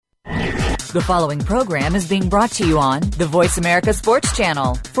The following program is being brought to you on the Voice America Sports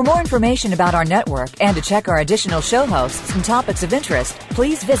Channel. For more information about our network and to check our additional show hosts and topics of interest,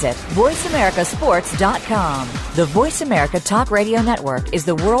 please visit voiceamericasports.com. The Voice America Talk Radio Network is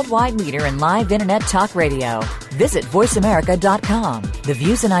the worldwide leader in live Internet talk radio. Visit voiceamerica.com. The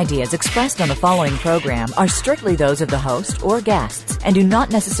views and ideas expressed on the following program are strictly those of the host or guests and do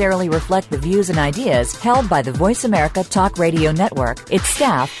not necessarily reflect the views and ideas held by the Voice America Talk Radio Network, its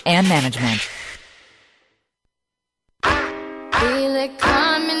staff, and management. Feel it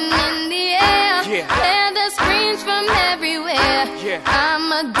coming in the air. Hear the screams from everywhere.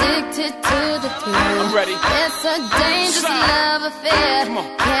 I'm addicted to the thrill. I'm ready. It's a dangerous love affair.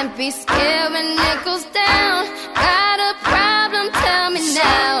 Can't be scared when it goes down. Got a problem? Tell me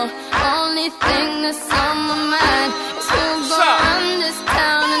now. Only thing that's on my mind is who's gonna run this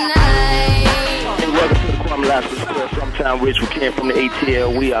town tonight. Hey, welcome to the Kwamie Lassiter Sometime Rich. We came from the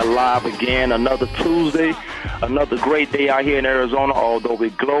ATL. We are live again. Another Tuesday. Another great day out here in Arizona, although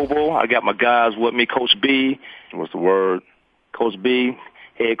we're global. I got my guys with me, Coach B. What's the word? Coach B,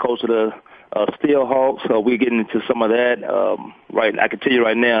 head coach of the Steelhawks. We're getting into some of that. Right, I can tell you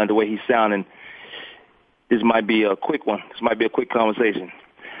right now, the way he's sounding, this might be a quick one. This might be a quick conversation.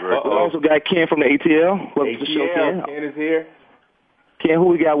 Also got Ken from the ATL. Welcome to the show, Ken. Ken is here. Ken, who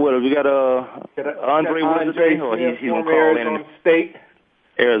we got with us? We got Andre with us today, or he's going to call in.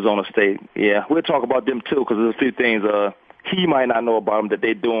 Arizona State, yeah. We'll talk about them, too, because there's a few things he might not know about them that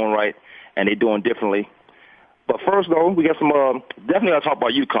they're doing right and they're doing differently. But first, though, we got some definitely I'll talk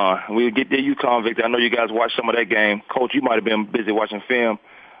about UConn. We'll get the UConn victory. I know you guys watched some of that game. Coach, you might have been busy watching film.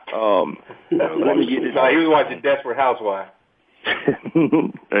 Let me get this. No, he was watching Desperate Housewives.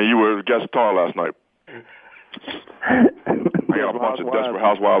 And you were a guest star last night. I got a bunch of Desperate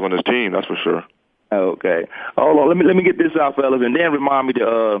Housewives on this team, that's for sure. Okay. Hold on. Let me get this out, fellas, and then remind me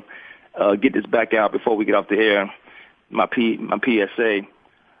to get this back out before we get off the air. My PSA.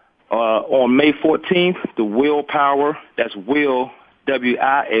 On May 14th, the Willpower. That's Will,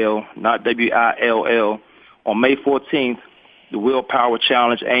 W-I-L, not W-I-L-L. On May 14th, the Willpower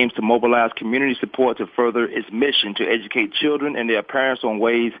Challenge aims to mobilize community support to further its mission to educate children and their parents on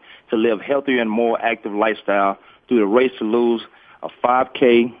ways to live healthier and more active lifestyle through the Race to Lose, a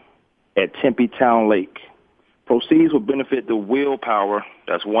 5K at Tempe Town Lake. Proceeds will benefit the Willpower,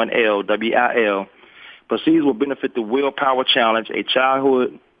 that's 1L, W-I-L. Proceeds will benefit the Willpower Challenge, a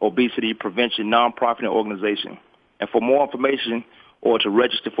childhood obesity prevention nonprofit organization. And for more information or to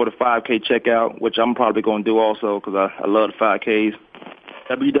register for the 5K checkout, which I'm probably going to do also because I love the 5Ks,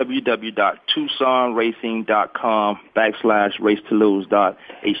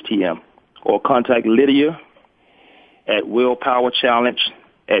 www.tucsonracing.com/racetolose.htm or contact Lydia at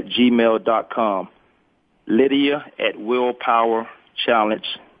willpowerchallenge@gmail.com. Lydia at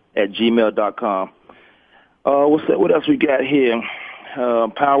willpowerchallenge@gmail.com. What else we got here?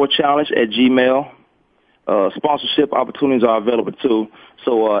 Power Challenge at Gmail. Sponsorship opportunities are available too.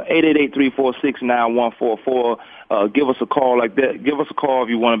 So 888-346-9144. Give us a call like that. Give us a call if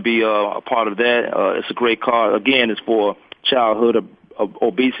you want to be a part of that. It's a great call. Again, it's for childhood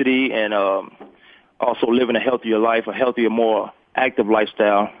obesity and also living a healthier life, a healthier, more active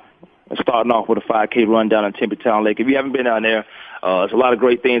lifestyle. Starting off with a 5K run down in Tempe Town Lake. If you haven't been down there, there's a lot of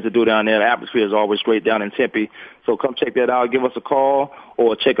great things to do down there. The atmosphere is always great down in Tempe. So come check that out. Give us a call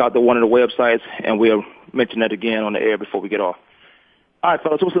or check out one of the websites, and we'll mention that again on the air before we get off. All right,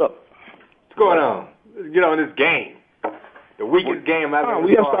 fellas, what's up? What's going on? Let's get on this game. The weakest game I've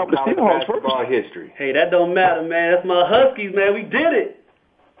ever saw in college basketball history. Hey, that don't matter, man. That's my Huskies, man. We did it.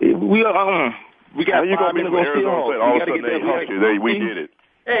 We got 5 minutes on Steelhawks. All of a sudden, they Huskies. We did it.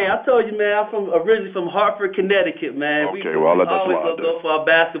 Hey, I told you, man, I'm originally from Hartford, Connecticut, man. Okay, well, I'll let that slide. We always go for our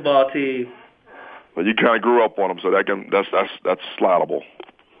basketball team. Well, you kind of grew up on them, so that's slidable.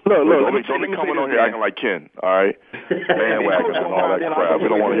 Look, don't be coming on here acting like Ken, all right? Bandwagons and all that crap. We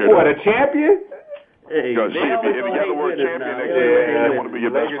don't want to hear that. What, a champion? Hey, because if you got the word champion next to it, they want to be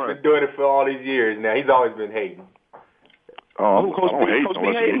your best friend. He's been doing it for all these years now. He's always been hating. I don't hate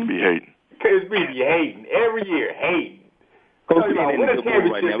unless you be hating. Coach B be hating. Every year, hating. Coach B ain't in a good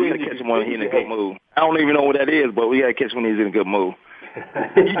mood right now. We got to catch him when he's in a good mood. I don't even know what that is, but we got to catch him when he's in a good mood.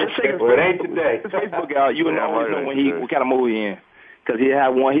 You just check well, it ain't today. his Facebook out. You always know what kind of mood he's in. Because he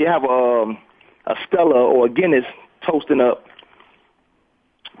have a Stella or a Guinness toasting up.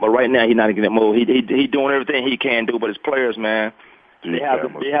 But right now he's not in that mood. He doing everything he can do, but his players, man, they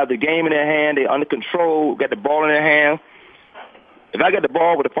have the game in their hand. They're under control. Got the ball in their hand. If I got the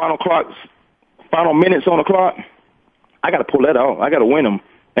ball with the final minutes on the clock, I got to pull that out. I got to win them.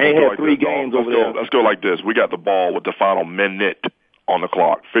 They had 3 games over there. Let's go like this. We got the ball with the final minute on the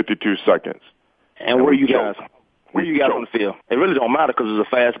clock, 52 seconds. And where you guys? Where you guys on the field? It really don't matter because it's a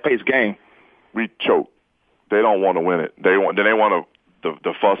fast-paced game. We choke. They don't want to win it. They want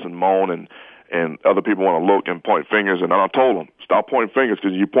the fuss and moan, and other people want to look and point fingers. And I told them, stop pointing fingers,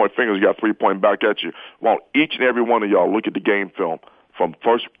 because you point fingers, you got three pointing back at you. Well, each and every one of y'all look at the game film from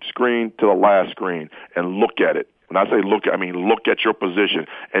first screen to the last screen and look at it. When I say look, I mean look at your position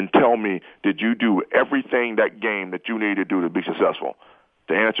and tell me, did you do everything that game that you needed to do to be successful?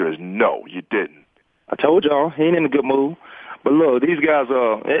 The answer is no, you didn't. I told y'all, he ain't in a good mood. But look, these guys,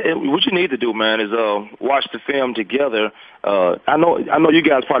 what you need to do, man, is watch the film together. I know you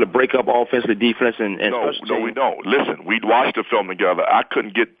guys probably break up offensive, defense, and no, we don't. Listen, we watched the film together. I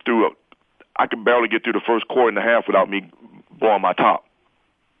could barely get through the first quarter and a half without me blowing my top.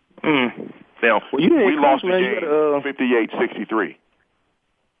 Now, we lost the game 58-63.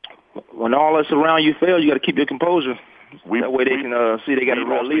 When all that's around you fail, you got to keep your composure. That way they can see they got a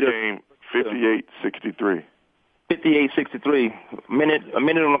real leader. We lost the game 58-63. 58-63. A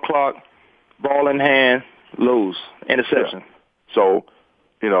minute on the clock, ball in hand, lose, interception. Yeah. So,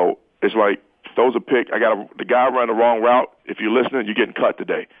 it's like those are pick. The guy ran the wrong route. If you're listening, you're getting cut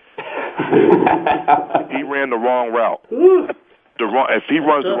today. He ran the wrong route. If he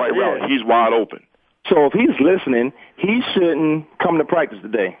runs the right route, he's wide open. So if he's listening, he shouldn't come to practice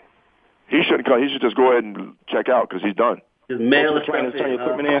today. He shouldn't come. He should just go ahead and check out because he's done. Just mail the turn your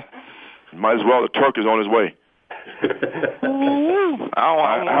equipment in. Might as well. The Turk is on his way.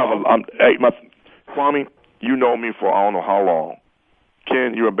 Kwamie, you know me for I don't know how long.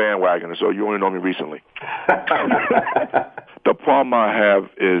 Ken, you're a bandwagoner, so you only know me recently. The problem I have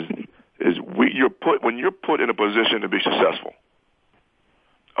is when you're put in a position to be successful,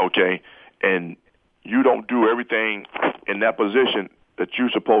 okay, and you don't do everything in that position that you're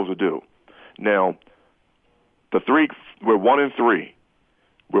supposed to do. Now, we're 1-3.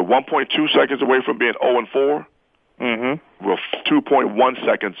 We're 1.2 seconds away from being 0-4. Mm-hmm. We're 2.1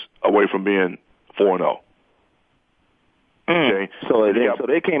 seconds away from being 4-0. Okay, so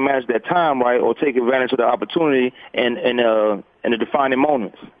they can't match that time, right, or take advantage of the opportunity in the defining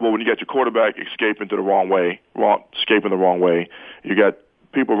moments. Well, when you got your quarterback escaping the wrong way, you got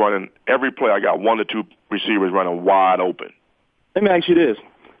people running every play. I got 1 to 2 receivers running wide open. Let me ask you this: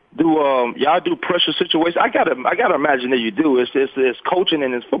 do y'all do pressure situations? I gotta imagine that you do. It's coaching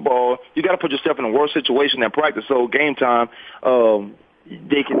and it's football. You got to put yourself in a worse situation than practice. So game time,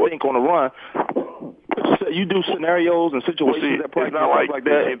 they can think on the run. You do scenarios and situations at practice like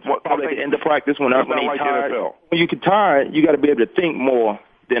that. Probably at the end of practice when they're tired. When you get tired, you got to be able to think more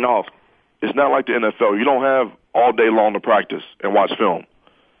than off. It's not like the NFL. You don't have all day long to practice and watch film.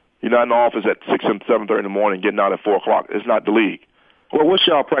 You're not in the office at 6 and 7:30 in the morning, getting out at 4 o'clock. It's not the league. Well, what's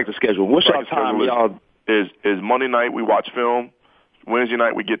y'all practice schedule? What's y'all time? Y'all is Monday night we watch film. Wednesday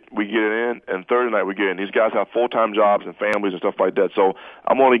night we get it in, and Thursday night we get in. These guys have full-time jobs and families and stuff like that. So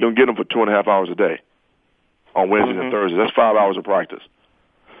I'm only going to get them for 2.5 hours a day on Wednesdays and Thursdays. That's 5 hours of practice.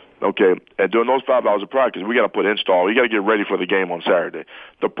 Okay, and during those 5 hours of practice, we got to put install. You got to get ready for the game on Saturday.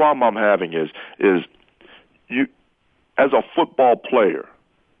 The problem I'm having is you, as a football player,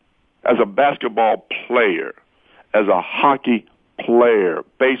 as a basketball player, as a hockey player,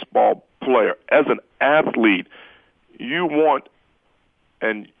 baseball player, as an athlete, you want,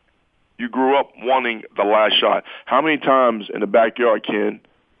 and you grew up wanting the last shot. How many times in the backyard, Ken,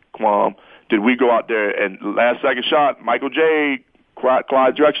 Kwam, did we go out there and last second shot, Michael J.,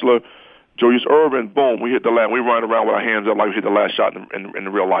 Clyde Drexler, Julius Erving, boom, we hit the last. We run around with our hands up like we hit the last shot in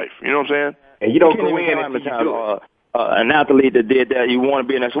real life. You know what I'm saying? And you don't go in until you do it. An athlete that did that, you want to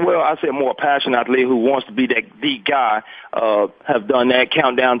be in that. Well, I say a more passionate athlete who wants to be the guy, have done that.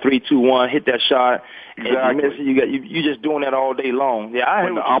 Count down 3, 2, 1, hit that shot. Exactly. And you just doing that all day long. Yeah, I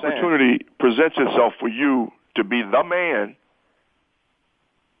hear when what the you're opportunity presents itself for you to be the man,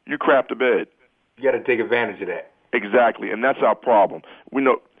 you crap the bed. You got to take advantage of that. Exactly, and that's our problem. We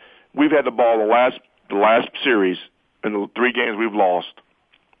know we've had the ball the last series in the 3 games we've lost.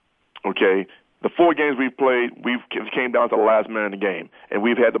 Okay. The 4 games we've played, it came down to the last minute of the game, and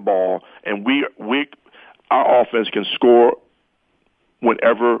we've had the ball, and our offense can score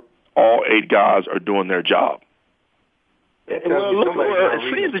whenever all 8 guys are doing their job. It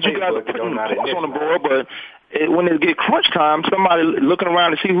seems that you guys are putting points on the board, but when it get crunch time, somebody looking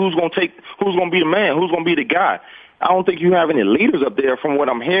around to see who's going to be the man, who's going to be the guy. I don't think you have any leaders up there, from what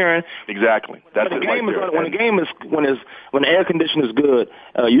I'm hearing. Exactly. That's when the air conditioning is good,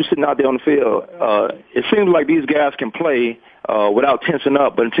 you sitting out there on the field. It seems like these guys can play without tensing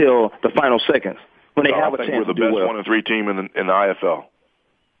up until the final seconds when they have a chance to do well. We're the best 1-3 team in the IFL.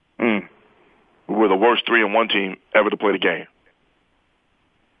 Mm. We're the worst 3-1 team ever to play the game.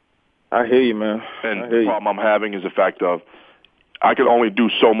 I hear you, man. And the problem I'm having is the fact of I can only do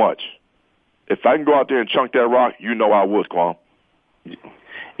so much. If I can go out there and chunk that rock, I would, Kwam.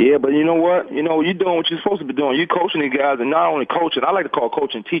 Yeah, but you know what? You're doing what you're supposed to be doing. You're coaching these guys, and not only coaching. I like to call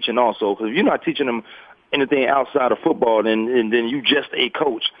coaching teaching also, because if you're not teaching them anything outside of football, then you just a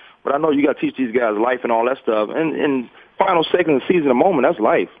coach. But I know you got to teach these guys life and all that stuff. And final seconds, season, a moment, that's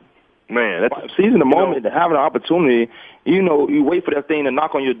life. Man, that's seizing the moment, having an opportunity. You wait for that thing to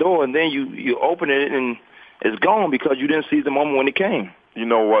knock on your door, and then you open it, and it's gone because you didn't seize the moment when it came. You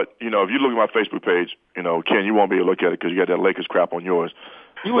know what? If you look at my Facebook page, Ken, you won't be able to look at it because you got that Lakers crap on yours.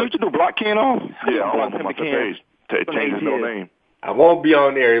 You should do block Ken off. Yeah, I'm on my page. Change his middle name. I won't be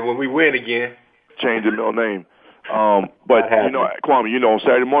on there when we win again. Change the middle name. But Kwame, on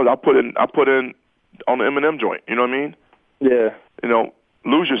Saturday morning I put in on the M&M joint. You know what I mean? Yeah.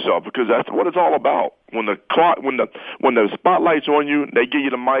 Lose yourself, because that's what it's all about. When the spotlight's on you, they give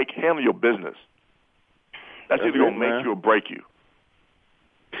you the mic. Handle your business. That's either gonna make you or break you.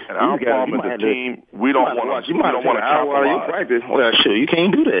 And our problem as a team, we don't want to. You might want to hour your practice. Well, sure, you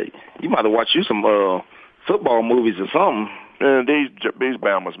can't do that. You might have to watch you some football movies or something. And these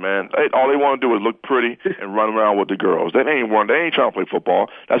Bammers, man, all they want to do is look pretty and run around with the girls. They ain't trying to play football.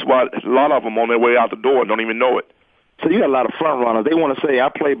 That's why a lot of them on their way out the door don't even know it. So you got a lot of front runners. They want to say, I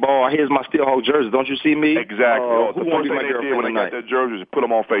play ball. Here's my Steelhawk jersey. Don't you see me? Exactly. The first thing they did when they got their jerseys is put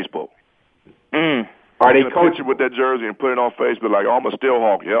them on Facebook. Are they coaching with that jersey and put it on Facebook like, I'm a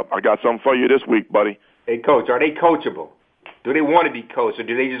Steelhawk. Yep, I got something for you this week, buddy. Hey, Coach, are they coachable? Do they want to be coached, or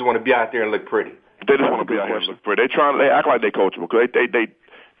do they just want to be out there and look pretty? They just want to be out here and look pretty. They act like they're coachable because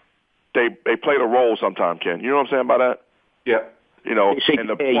they play the role sometimes, Ken. You know what I'm saying by that? Yeah. And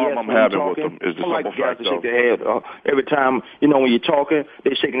the problem I'm having with them is the simple fact of shake their head every time, when you're talking,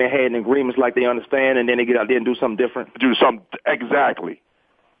 they're shaking their head in agreements like they understand, and then they get out there and do something different. Exactly.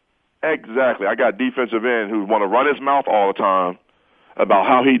 I got defensive end who want to run his mouth all the time about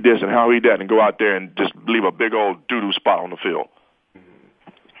how he this and how he that, and go out there and just leave a big old doo-doo spot on the field.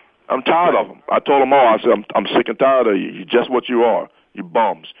 I'm tired of them. I told them all, I said, I'm sick and tired of you. You're just what you are. You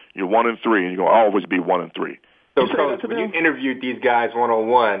bums. You're 1-3, and you're going to always be 1-3. So, Coach, when you interviewed these guys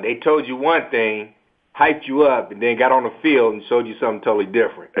one-on-one, they told you one thing, hyped you up, and then got on the field and showed you something totally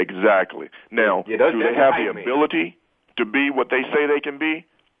different. Exactly. Now, do they have the ability to be what they say they can be?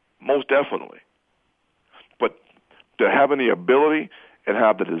 Most definitely. But to having the ability and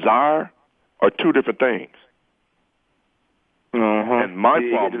have the desire are two different things. And my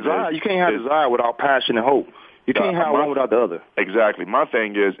problem is, you can't have desire without passion and hope. You can't have one without the other. Exactly. My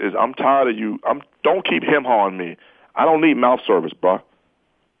thing is I'm tired of you. Don't keep him on me. I don't need mouth service, bro.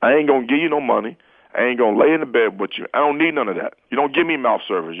 I ain't gonna give you no money. I ain't gonna lay in the bed with you. I don't need none of that. You don't give me mouth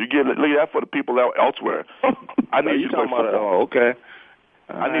service. You give look at that for the people elsewhere. I need you to play football. Okay.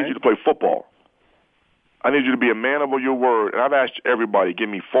 I need you to play football. I need you to be a man of your word. And I've asked everybody, give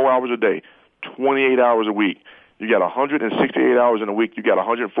me 4 hours a day, 28 hours a week. You got 168 hours in a week. You got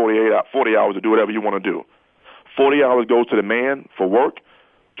 40 hours to do whatever you want to do. 40 hours goes to the man for work.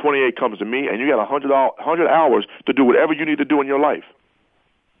 28 comes to me, and you got 100 hours to do whatever you need to do in your life.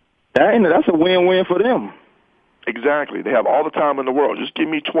 That's a win-win for them. Exactly. They have all the time in the world. Just give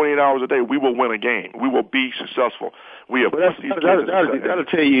me 28 hours a day. We will win a game. We will be successful. We have that'll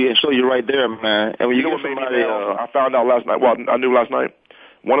tell you and show you right there, man. And when you get somebody, I found out last night. Well, I knew last night.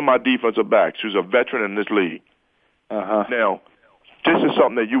 One of my defensive backs, who's a veteran in this league. Now, this is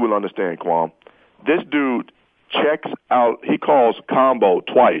something that you will understand, Kwam. This dude checks out. He calls combo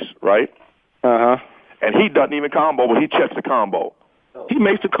twice, right? And he doesn't even combo, but he checks the combo. He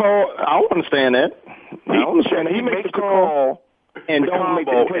makes the call. I don't understand that. He makes the call and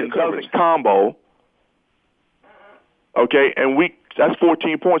doesn't combo. Okay, and that's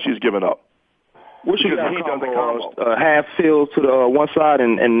 14 points he's given up. What you got? He doesn't combo. Half field to the one side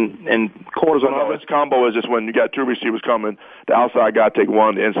and quarters on the other. His combo is just when you got two receivers coming, the outside guy take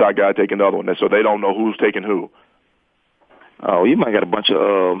one, the inside guy take another one, so they don't know who's taking who. Oh, you might got a bunch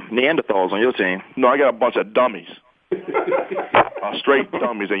of Neanderthals on your team. No, I got a bunch of dummies. Straight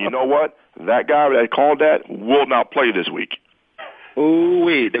dummies. And you know what? That guy that called that will not play this week. Ooh,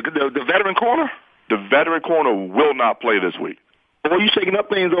 wait. The veteran corner? The veteran corner will not play this week. Well, you shaking up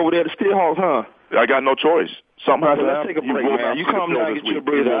things over there at the Steelhawks, huh? I got no choice. Something has to happen. Let's take a break, man. You come down and get your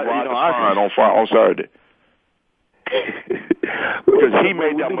break. On Saturday. Because he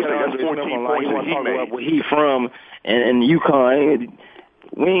made that mistake. That's 14 points that he made. Where he from and UConn.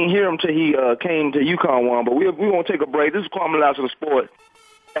 We didn't hear him till he came to UConn one, but we won't take a break. This is Kwamie Lassiter Sport.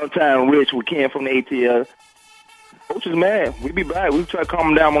 Downtown Rich with Ken from the ATL. Coach is mad. We'll be back. We'll try to calm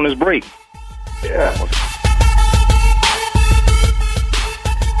him down on this break. Yeah.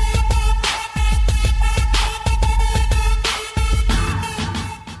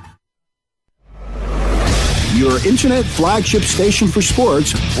 your internet flagship station for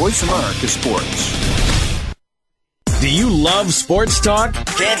sports, Voice America Sports. Do you love sports talk?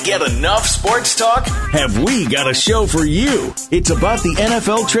 Can't get enough sports talk? Have we got a show for you? It's about the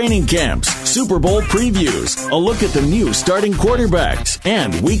NFL training camps, Super Bowl previews, a look at the new starting quarterbacks,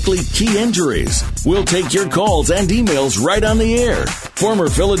 and weekly key injuries. We'll take your calls and emails right on the air. Former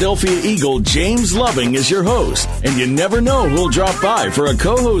Philadelphia Eagle James Loving is your host, and you never know who'll drop by for a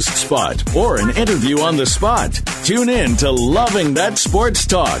co-host spot or an interview on the spot. Tune in to Loving That Sports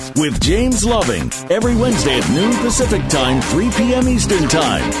Talk with James Loving every Wednesday at noon Pacific Time, 3 p.m. Eastern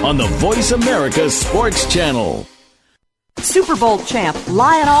Time on the Voice America Sports Channel. Super Bowl champ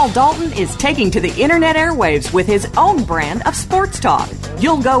Lionel Dalton is taking to the internet airwaves with his own brand of sports talk.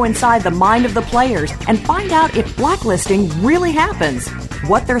 You'll go inside the mind of the players and find out if blacklisting really happens,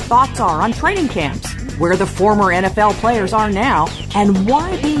 what their thoughts are on training camps, where the former NFL players are now, and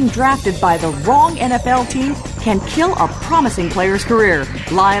why being drafted by the wrong NFL team can kill a promising player's career.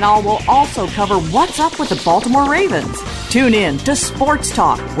 Lionel will also cover what's up with the Baltimore Ravens. Tune in to Sports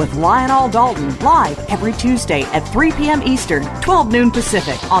Talk with Lionel Dalton live every Tuesday at 3 p.m. Eastern, 12 noon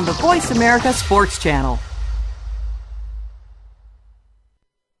Pacific on the Voice America Sports Channel.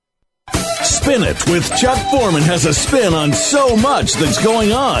 Spin It with Chuck Foreman has a spin on so much that's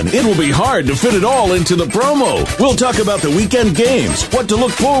going on. It will be hard to fit it all into the promo. We'll talk about the weekend games, what to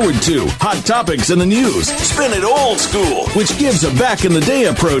look forward to, hot topics in the news. Spin It old school, which gives a back-in-the-day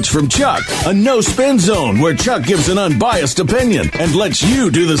approach from Chuck. A no-spin zone where Chuck gives an unbiased opinion and lets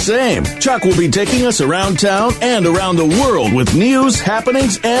you do the same. Chuck will be taking us around town and around the world with news,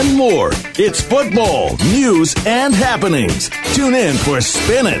 happenings, and more. It's football, news, and happenings. Tune in for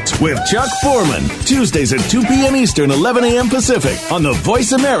Spin It with Chuck Foreman, Tuesdays at 2 p.m. Eastern, 11 a.m. Pacific on the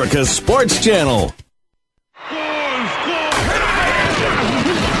Voice America Sports Channel.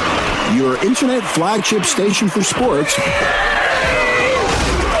 Your internet flagship station for sports,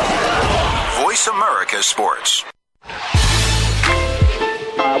 Voice America Sports.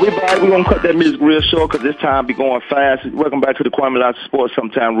 We're back. We're going to cut that music real short because this time be going fast. Welcome back to the Kwamie Lassiter Sports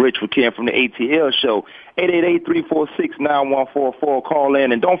Sometime Rich with Ken from the ATL Show. 888-346-9144. Call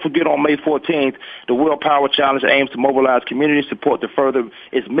in. And don't forget on May 14th, the World Power Challenge aims to mobilize community support to further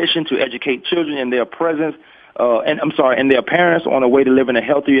its mission to educate children in their presence, and their parents on the way to living a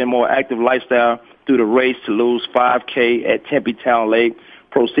healthier and more active lifestyle through the race to lose 5K at Tempe Town Lake.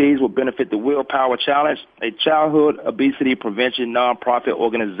 Proceeds will benefit the Will Power Challenge, a childhood obesity prevention nonprofit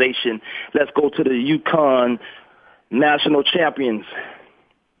organization. Let's go to the Yukon national champions.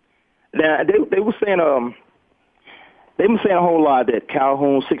 Now, they were saying a whole lot that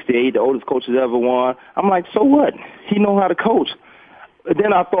Calhoun, 68, the oldest coach has ever won. I'm like, so what? He knows how to coach. But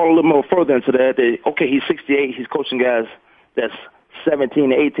then I thought a little more further into that. Okay, he's 68. He's coaching guys that's 17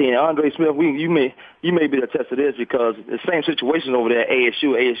 to 18. Andre Smith, you may be the test of this because the same situation over there at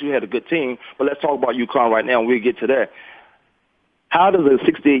ASU. ASU had a good team, but let's talk about UConn right now, and we'll get to that. How does a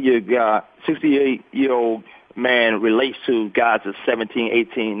 68-year-old man relate to guys at 17,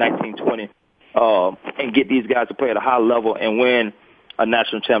 18, 19, 20, and get these guys to play at a high level and win a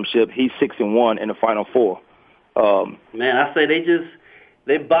national championship? He's 6-1 in the Final Four. Man, I say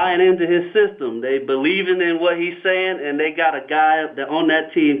they buying into his system. They believing in what he's saying, and they got a guy on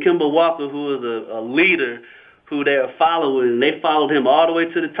that team, Kemba Walker, who is a leader who they're following. They followed him all the way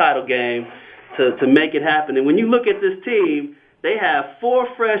to the title game to make it happen. And when you look at this team, they have 4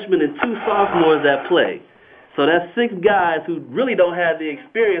 freshmen and 2 sophomores that play. So that's 6 guys who really don't have the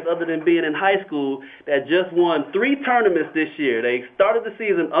experience other than being in high school that just won 3 tournaments this year. They started the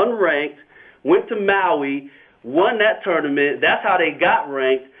season unranked, went to Maui, won that tournament. That's how they got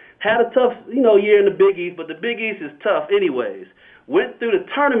ranked. Had a tough, year in the Big East, but the Big East is tough anyways. Went through the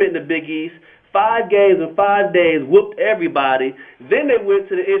tournament in the Big East, 5 games in 5 days, whooped everybody. Then they went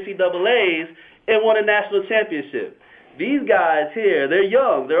to the NCAAs and won a national championship. These guys here, they're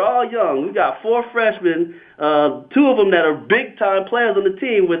young. They're all young. We got 4 freshmen, 2 of them that are big-time players on the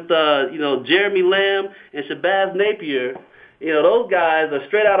team with, Jeremy Lamb and Shabazz Napier. Those guys are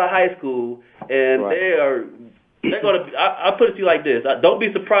straight out of high school, and right. They're going to. I put it to you like this: don't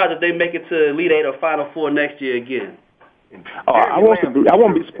be surprised if they make it to Elite 8 or Final Four next year again. I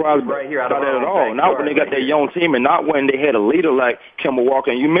won't be surprised by that at all. Not when they got that young team, and not when they had a leader like Kemba Walker.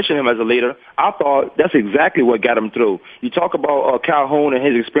 And you mentioned him as a leader. I thought that's exactly what got him through. You talk about Calhoun and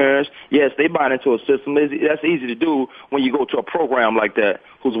his experience. Yes, they buy into a system. That's easy to do when you go to a program like that,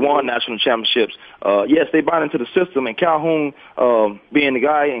 who's won national championships. Yes, they buy into the system. And Calhoun, being the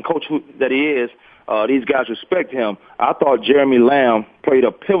guy and coach that he is, these guys respect him. I thought Jeremy Lamb played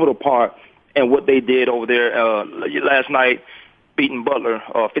a pivotal part in what they did over there last night, beating Butler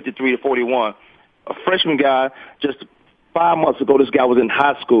 53-41. a freshman guy just 5 months ago. This guy was in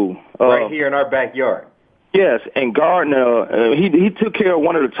high school. Right here in our backyard. Yes, and Gardner, he took care of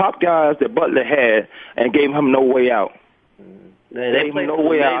one of the top guys that Butler had and gave him no way out. They played no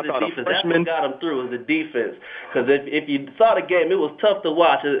way out. Defense. That's what got them through, was the defense. Because if you saw the game, it was tough to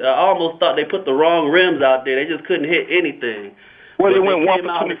watch. I almost thought they put the wrong rims out there. They just couldn't hit anything. Well, they went 1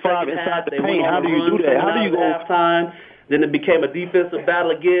 for 25 inside the paint. How do you do that? How do you go halftime? Then it became a defensive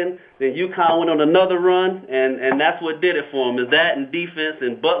battle again. Then UConn went on another run, and that's what did it for them, is that and defense,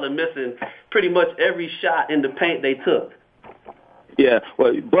 and Butler missing pretty much every shot in the paint they took. Yeah,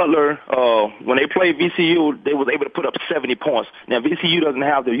 well, Butler, when they played VCU, they was able to put up 70 points. Now, VCU doesn't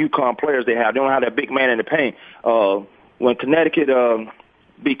have the UConn players they have. They don't have that big man in the paint. When Connecticut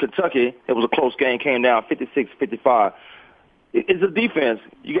beat Kentucky, it was a close game, came down 56-55. It's a defense.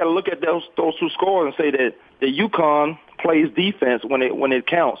 You got to look at those two scores and say that the UConn plays defense when it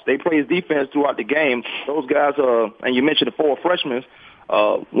counts. They plays defense throughout the game. Those guys, and you mentioned the 4 freshmen,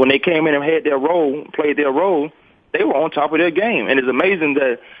 when they came in and had their role, played their role, they were on top of their game. And it's amazing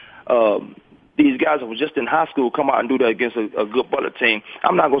that these guys that were just in high school come out and do that against a good Butler team.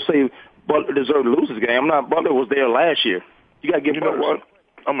 I'm not going to say Butler deserved to lose this game. Butler was there last year. You got to give Butler.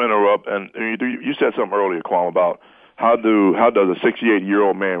 I'm going to interrupt. And you said something earlier, Kwame, about how does a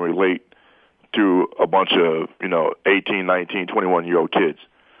 68-year-old man relate to a bunch of, 18, 19, 21-year-old kids?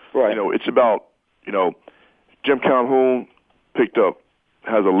 Right. It's about, Jim Calhoun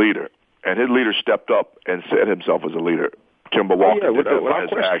has a leader. And his leader stepped up and set himself as a leader. Kemba Walker did that with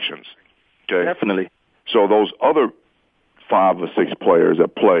his actions. Okay? Definitely. So those other 5 or 6 players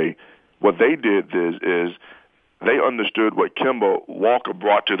that play, what they did is they understood what Kemba Walker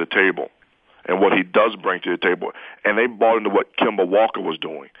brought to the table and what he does bring to the table. And they bought into what Kemba Walker was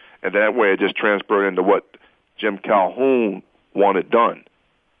doing. And that way it just transferred into what Jim Calhoun wanted done.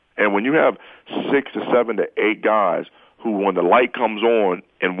 And when you have 6 to 7 to 8 guys who, when the light comes on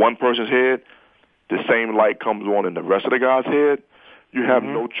in one person's head, the same light comes on in the rest of the guy's head, you have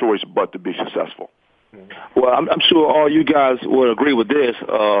no choice but to be successful. Well, I'm sure all you guys will agree with this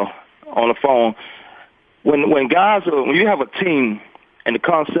on the phone. When you have a team and the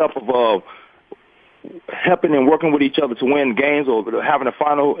concept of helping and working with each other to win games or having a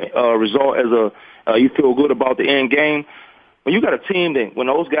final result as you feel good about the end game, when you got a team that when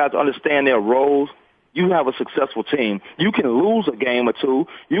those guys understand their roles, you have a successful team. You can lose a game or two.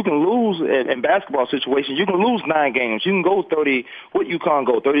 You can lose in basketball situations. You can lose 9 games. You can go 30. What UConn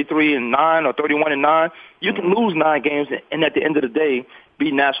go 33-9 or 31-9. You can lose 9 games and at the end of the day be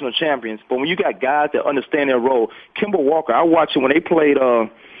national champions. But when you got guys that understand their role, Kemba Walker, I watched him when they played. I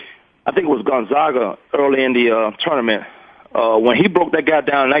think it was Gonzaga early in the tournament. When he broke that guy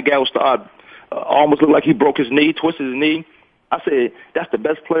down, and that guy was almost looked like he broke his knee, twisted his knee. I said that's the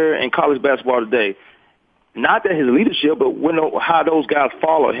best player in college basketball today. Not that his leadership, but how those guys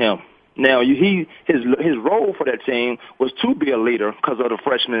follow him. Now, his role for that team was to be a leader because of the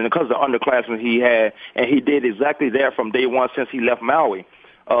freshmen and because of the underclassmen he had, and he did exactly that from day one since he left Maui.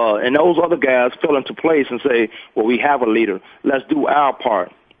 And those other guys fell into place and say, well, we have a leader. Let's do our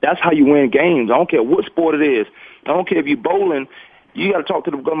part. That's how you win games. I don't care what sport it is. I don't care if you're bowling. You got to talk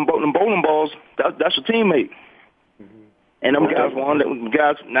to the bowling balls. That's your teammate. And them guys won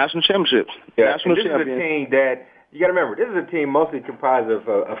national championships. Yeah, this is a team that, you got to remember, this is a team mostly comprised of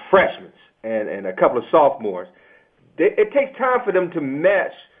freshmen and a couple of sophomores. It takes time for them to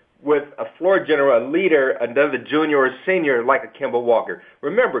mesh with a floor general, a leader, another junior or senior like a Kemba Walker.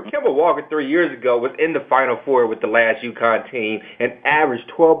 Remember, Kemba Walker 3 years ago was in the Final Four with the last UConn team and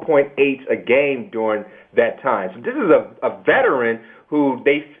averaged 12.8 a game during that time. So this is a veteran who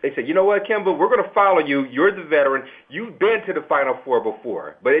they said, you know what, Kemba, we're going to follow you. You're the veteran. You've been to the Final Four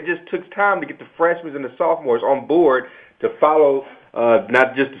before. But it just took time to get the freshmen and the sophomores on board to follow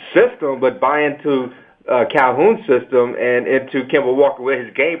not just the system, but buy into Calhoun's system and into Kemba Walker, where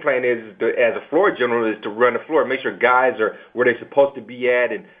his game plan is as a floor general is to run the floor, make sure guys are where they're supposed to be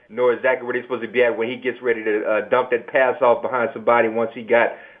at and know exactly where they're supposed to be at when he gets ready to dump that pass off behind somebody once he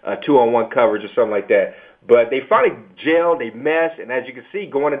got 2-on-1 coverage or something like that. But they finally gelled, they meshed, and as you can see,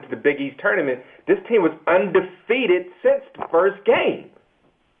 going into the Big East tournament, this team was undefeated since the first game.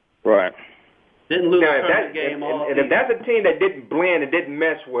 Right. Didn't lose the first game all and if that's a team that didn't blend and didn't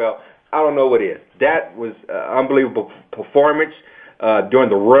mesh well, I don't know what is. That was unbelievable performance during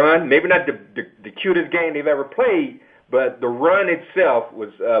the run. Maybe not the cutest game they've ever played, but the run itself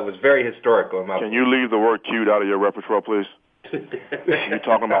was very historical. Can you leave the word cute out of your repertoire, please? You're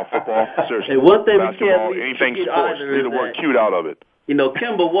talking about football? Seriously. Hey, one thing basketball, we can't anything sports. Leave the word cute out of it.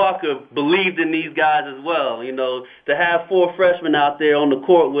 Kemba Walker believed in these guys as well. To have 4 freshmen out there on the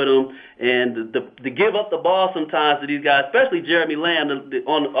court with him and to give up the ball sometimes to these guys, especially Jeremy Lamb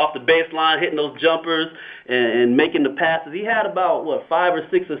off the baseline, hitting those jumpers and making the passes. He had about, 5 or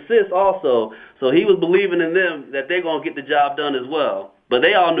 6 assists also. So he was believing in them that they're going to get the job done as well. But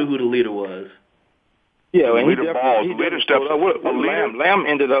they all knew who the leader was. Yeah, and he stepped up. Lamb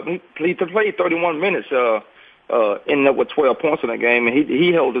ended up, he played 31 minutes, ended up with 12 points in that game, and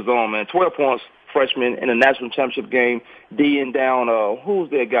he held his own, man. 12 points, freshman in the national championship game, D-ing down, who's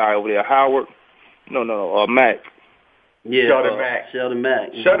that guy over there, Howard? No, Mack. Yeah, Sheldon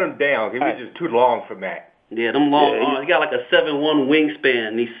Mack. Shut him down. He was just too long for Mack. Yeah, them long arms. He got like a 7'1" wingspan,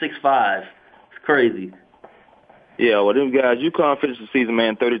 and he's 6'5". It's crazy. Yeah, well, them guys, UConn finished the season,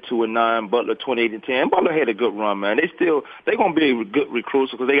 man, 32-9. Butler 28-10. Butler had a good run, man. They're gonna be good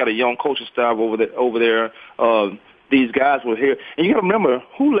recruits because they got a young coaching staff over there. These guys were here, and you got to remember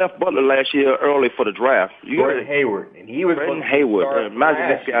who left Butler last year early for the draft. Gordon Hayward, and he was Gordon Hayward.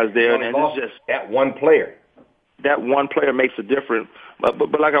 Imagine this guy's there, and it's just that one player. That one player makes a difference. But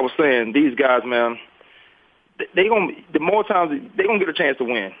like I was saying, these guys, man, the more times they're gonna get a chance to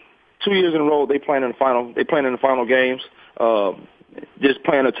win. 2 years in a row, they playing in the final. They playing in the final games. Just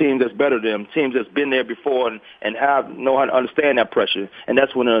playing a team that's better than them, teams that's been there before and know how to understand that pressure. And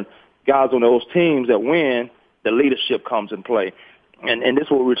that's when the guys on those teams that win, the leadership comes in play. And this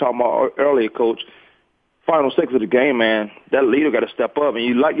is what we were talking about earlier, Coach. Final 6 of the game, man, that leader got to step up. And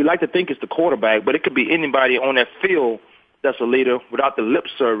you like to think it's the quarterback, but it could be anybody on that field that's a leader without the lip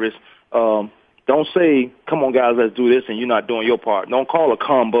service. Don't say, come on, guys, let's do this, and you're not doing your part. Don't call a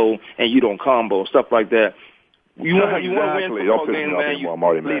combo, and you don't combo, stuff like that. You want to win football games,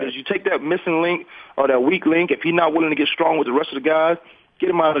 man, leaders. You take that missing link or that weak link. If he's not willing to get strong with the rest of the guys,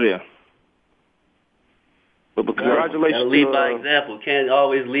 get him out of there. But congratulations. Lead by example. Can't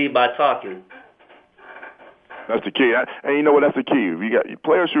always lead by talking. That's the key. And you know what? That's the key. You got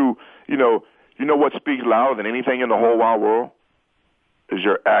players who, you know what speaks louder than anything in the whole wide world is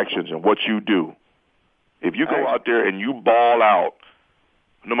your actions and what you do. If you go out there and you ball out,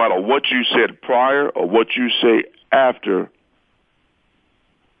 no matter what you said prior or what you say after,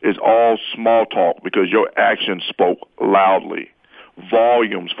 is all small talk because your actions spoke loudly,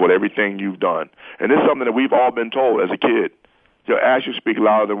 volumes for everything you've done. And this is something that we've all been told as a kid. Your actions speak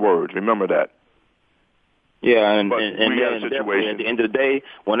louder than words. Remember that. Yeah, and at the end of the day,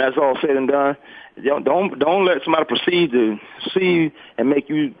 when that's all said and done, don't let somebody proceed to see and make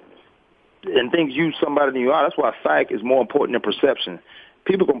you and think you somebody than you are. That's why psych is more important than perception.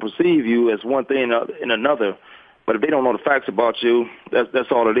 People can perceive you as one thing and another, but if they don't know the facts about you,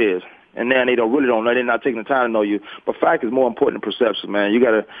 that's all it is. And then they really don't know. They're not taking the time to know you. But fact is more important than perception, man. You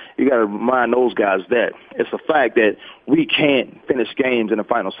gotta remind those guys that it's a fact that we can't finish games in the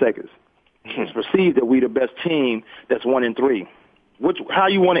final seconds. It's perceived that we're the best team that's 1-3. How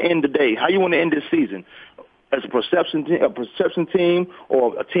you want to end the day? How you want to end this season? As a perception team,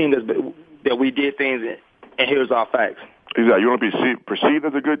 or a team that we did things and here's our facts. Exactly. You want to be perceived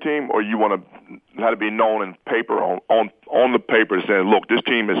as a good team, or you want to have to be known in paper on the paper saying, look, this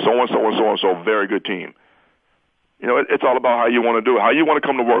team is so and so and so and so, very good team. It's all about how you want to do it. How you want to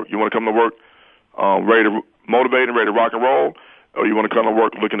come to work. You want to come to work ready to motivate and ready to rock and roll, or you want to come to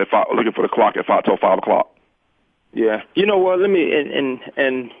work looking for the clock at 5 o'clock. Yeah. You know what? Let me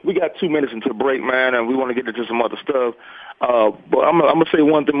and we got 2 minutes until break, man, and we want to get into some other stuff. But I'm gonna say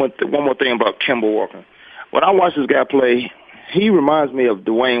one more thing about Kemba Walker. When I watch this guy play, he reminds me of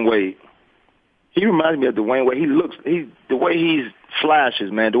Dwayne Wade. He the way he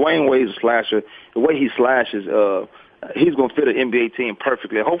slashes, man. Dwayne Wade's a slasher. The way he slashes, he's going to fit an NBA team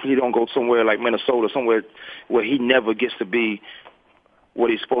perfectly. Hopefully he don't go somewhere like Minnesota, somewhere where he never gets to be what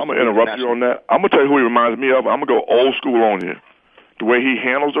he's supposed to be. I'm going to interrupt you on that. I'm going to tell you who he reminds me of. I'm going to go old school on you. The way he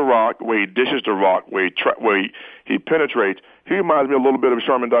handles the rock, the way he dishes the rock, the way he penetrates, he reminds me a little bit of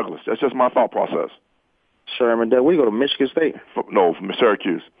Sherman Douglas. That's just my thought process. Sherman Douglas. We go to Michigan State? No, from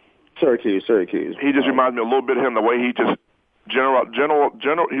Syracuse. Syracuse. He just reminds me a little bit of him, the way he just general.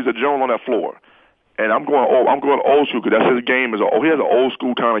 He's a general on that floor. And I'm going old school because that's his game. He has an old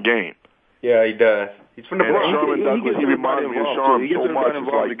school kind of game. Yeah, he does. He's from the Bronx. Sherman Douglas, he reminds me of Sherman so much.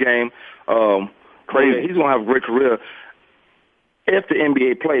 It's like the game. Crazy. Yeah, he's going to have a great career. If the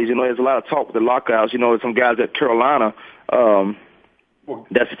NBA plays, there's a lot of talk with the lockouts. There's some guys at Carolina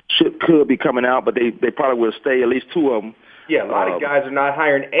that could be coming out, but they probably will stay, at least 2 of them. Yeah, a lot of guys are not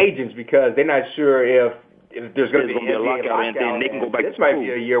hiring agents because they're not sure if there's going to be a lockout. And then they can go back this might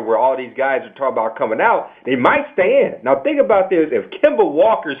be a year where all these guys are talking about coming out. They might stay in. Now think about this. If Kemba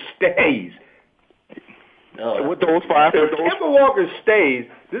Walker stays, With those five. If Kemba Walker stays,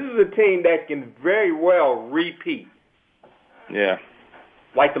 this is a team that can very well repeat. Yeah.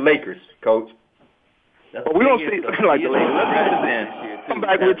 Like the Lakers, Coach. But we don't see like the Lakers. Let's get this in. Come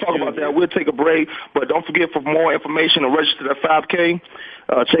back, we'll talk about that. We'll take a break. But don't forget, for more information and register to 5K,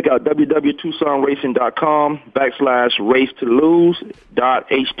 check out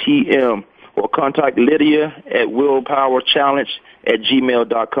www.tucsonracing.com/race-to-lose.htm or contact Lydia at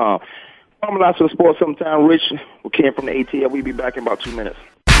willpowerchallenge@gmail.com. I'm Lassiter Sports sometime. Rich, we came from the ATL. We'll be back in about 2 minutes.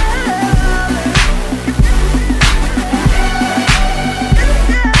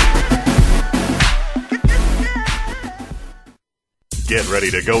 Get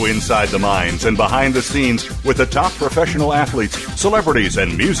ready to go inside the minds and behind the scenes with the top professional athletes, celebrities,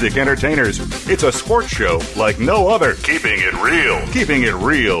 and music entertainers. It's a sports show like no other. Keeping it real. Keeping it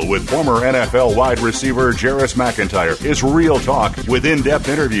real with former NFL wide receiver Jarris McIntyre is real talk with in-depth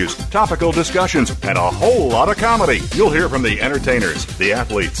interviews, topical discussions, and a whole lot of comedy. You'll hear from the entertainers, the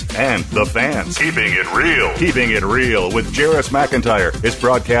athletes, and the fans. Keeping it real. Keeping it real with Jarris McIntyre is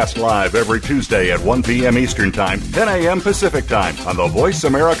broadcast live every Tuesday at 1 p.m. Eastern Time, 10 a.m. Pacific Time on the Voice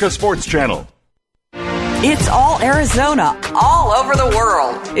America Sports Channel. It's all Arizona, all over the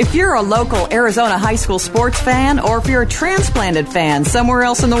world. If you're a local Arizona high school sports fan, or if you're a transplanted fan somewhere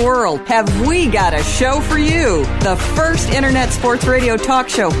else in the world, have we got a show for you. The first internet sports radio talk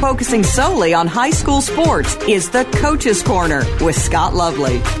show focusing solely on high school sports is The Coach's Corner with Scott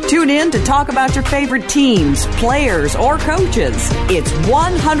Lovely. Tune in to talk about your favorite teams, players, or coaches. It's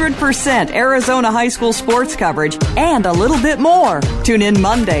 100% Arizona high school sports coverage and a little bit more. Tune in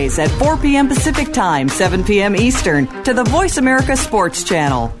Mondays at 4 p.m. Pacific Time, 7 p.m. Eastern to the Voice America Sports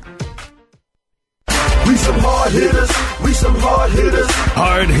Channel. We some hard hitters. We some hard hitters.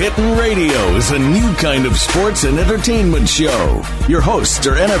 Hard Hittin' Radio is a new kind of sports and entertainment show. Your hosts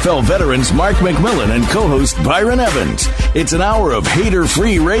are NFL veterans Mark McMillan and co-host Byron Evans. It's an hour of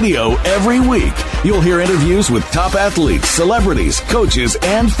hater-free radio every week. You'll hear interviews with top athletes, celebrities, coaches,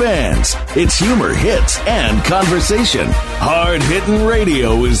 and fans. It's humor, hits, and conversation. Hard Hittin'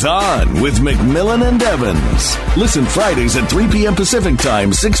 Radio is on with McMillan and Evans. Listen Fridays at 3 p.m. Pacific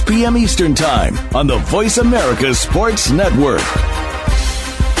Time, 6 p.m. Eastern Time on the Voice America Sports Network.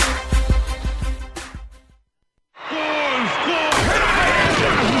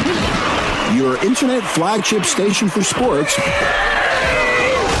 Your internet flagship station for sports.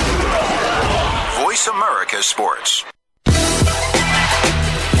 Voice America Sports.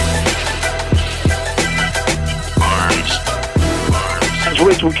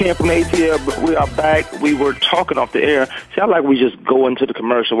 Rich, we came from ATL, but we are back. We were talking off the air. See, I like we just go into the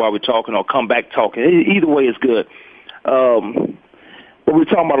commercial while we're talking or come back talking. Either way is good. But we're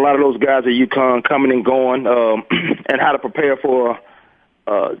talking about a lot of those guys at UConn coming and going and how to prepare for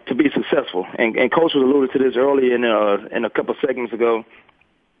to be successful. And Coach was alluded to this earlier in a couple of segments ago.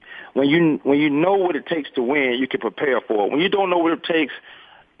 When you know what it takes to win, you can prepare for it. When you don't know what it takes,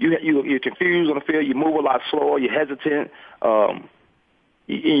 you're confused on the field. You move a lot slower. You're hesitant.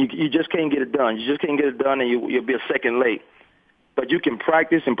 You just can't get it done. You just can't get it done, and you'll be a second late. But you can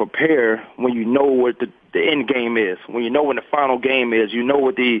practice and prepare when you know what the end game is. When you know when the final game is, you know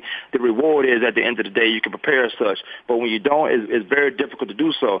what the reward is at the end of the day. You can prepare as such. But when you don't, it's very difficult to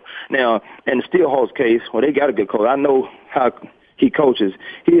do so. Now, in the Steelhawks case, well, they got a good coach. I know how he coaches.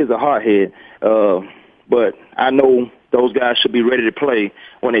 He is a hothead, but I know those guys should be ready to play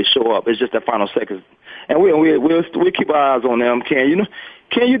when they show up. It's just that final seconds. And we'll keep our eyes on them. Can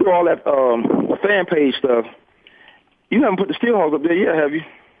you do all that fan page stuff? You haven't put the Steelhawks up there yet, have you?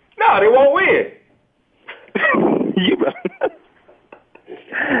 No, they won't win.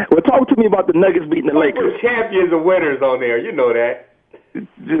 Well, talk to me about the Nuggets beating the Lakers. Put champions and winners on there. You know that.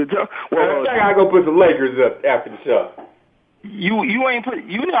 Well, I gotta go put the Lakers up after the show.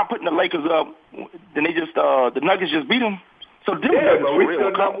 You're not putting the Lakers up. Then they just the Nuggets just beat them. So but we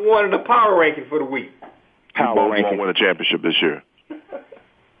still number one in the power ranking for the week. Power ranking won't win a championship this year.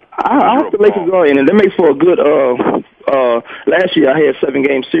 I hope the Lakers are in, and that makes for a good. Last year I had a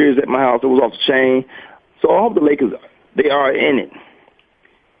 7-game series at my house. It was off the chain. So I hope the Lakers they are in it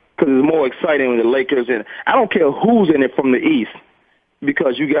because it's more exciting with the Lakers. And I don't care who's in it from the East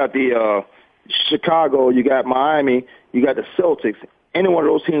because you got the Chicago, you got Miami, you got the Celtics. Any one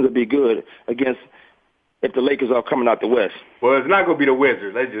of those teams would be good against if the Lakers are coming out the West. Well, it's not going to be the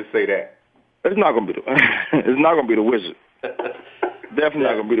Wizards. Let's just say that. It's not going to be the Wizards. Definitely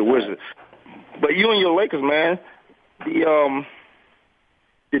not going to be the Wizards. But you and your Lakers, man, the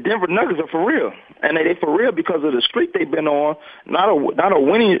Denver Nuggets are for real, and they for real because of the streak they've been on. Not a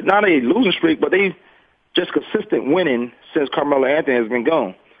losing streak, but they just consistent winning since Carmelo Anthony has been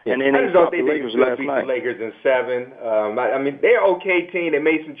gone. And then I they just don't stopped the think they Lakers could last beat night. the Lakers in 7. I mean, they're an okay team. They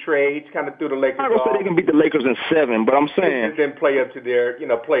made some trades, kind of threw the Lakers I'm not gonna say they can beat the Lakers in 7, but I'm saying just didn't play up to their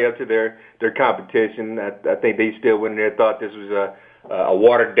competition. I think they still went in there thought this was a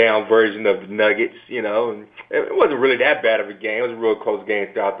watered down version of the Nuggets. And it wasn't really that bad of a game. It was a real close game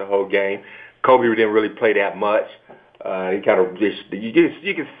throughout the whole game. Kobe didn't really play that much. He kind of you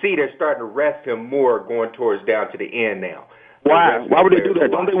can see they're starting to rest him more going towards down to the end now. Why would they do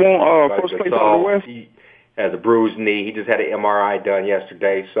that? Don't they want first place out of the West? He has a bruised knee. He just had an MRI done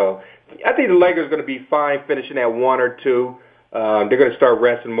yesterday. So I think the Lakers are going to be fine finishing at 1 or 2. They're going to start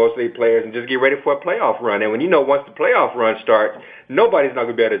resting most of their players and just get ready for a playoff run. And when once the playoff run starts, nobody's not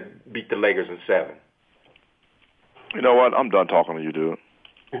going to be able to beat the Lakers in 7. You know what? I'm done talking to you, dude.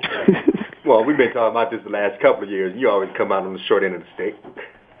 Well, we've been talking about this the last couple of years. You always come out on the short end of the stick.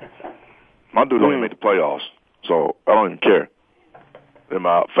 My dude don't even make the playoffs, so I don't even care. And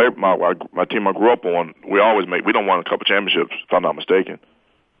my team I grew up on, we don't win a couple championships, if I'm not mistaken.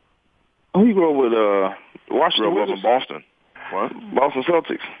 Oh, you grew up with Washington? Grew up in Boston. What? Boston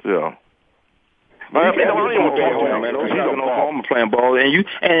Celtics. Yeah. Man, those guys in Oklahoma playing ball,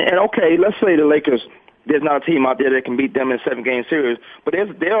 and okay, let's say the Lakers. There's not a team out there that can beat them in a 7-game series, but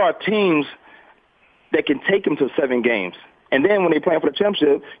there are teams that can take them to 7 games. And then when they're playing for the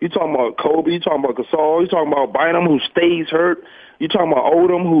championship, you're talking about Kobe, you're talking about Gasol, you're talking about Bynum, who stays hurt. You're talking about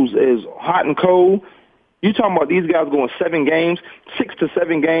Odom, who's is hot and cold. You're talking about these guys going 7 games, 6 to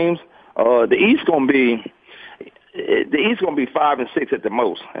 7 games. The East gonna be 5 and 6 at the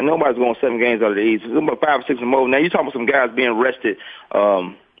most, and nobody's going 7 games out of the East. It's about 5 or 6 and more. Now you're talking about some guys being rested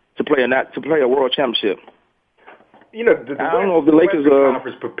to play a world championship. I don't know if the Lakers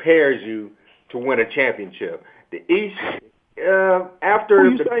conference prepares you to win a championship. The East,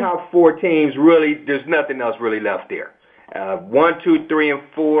 after the top 4 teams, really, there's nothing else really left there. 1, 2, 3, and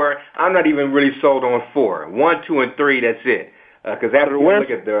 4. I'm not even really sold on 4. 1, 2, and 3. That's it. Because after you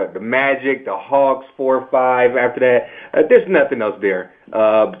look at the Magic, the Hawks, 4, 5. After that, there's nothing else there.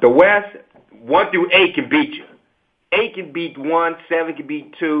 The West, 1 through 8 can beat you. 8 can beat 1, 7 can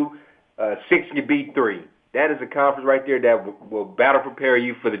beat 2, 6 can beat 3. That is a conference right there that will battle prepare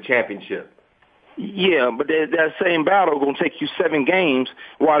you for the championship. Yeah, but that same battle is going to take you 7 games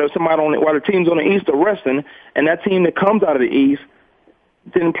while the teams on the East are resting, and that team that comes out of the East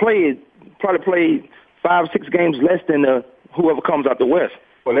probably played 5 or 6 games less than whoever comes out the West.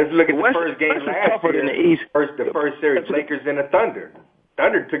 Well, let's look at the first game last year. Than the East. The first series, Lakers and the Thunder.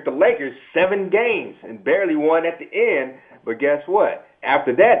 Thunder took the Lakers 7 games and barely won at the end. But guess what?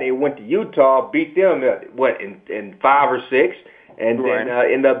 After that, they went to Utah, beat them in 5 or 6, and then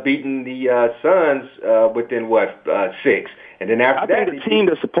ended up beating the Suns within 6. And then after I think the team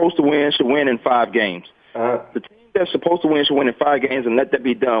that's supposed to win should win in 5 games. The team that's supposed to win should win in 5 games and let that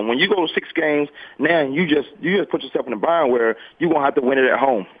be done. When you go to 6 games, now you just put yourself in a bind where you're gonna have to win it at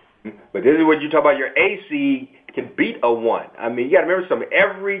home. But this is what you talk about. Your AC can beat a 1. I mean, you got to remember something.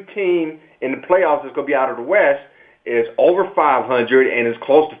 Every team in the playoffs that's going to be out of the West is over 500 and is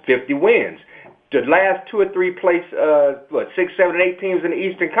close to 50 wins. The last 2 or 3 place, 6, 7, and 8 teams in the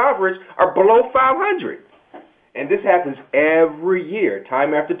Eastern Conference are below 500. And this happens every year,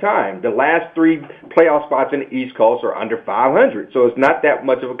 time after time. The last 3 playoff spots in the East Coast are under 500. So it's not that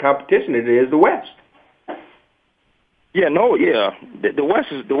much of a competition as it is the West. Yeah, the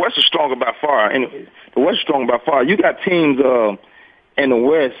West is stronger by far, and the West is stronger by far. You got teams in the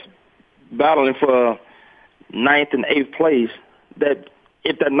West battling for 9th and 8th place. That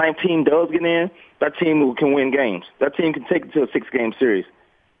if that 9th team does get in, that team can win games. That team can take it to a 6-game series.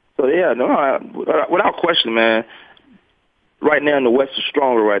 So without question, man. Right now, the West is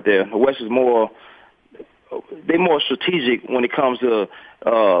stronger. Right there, the West is more strategic when it comes to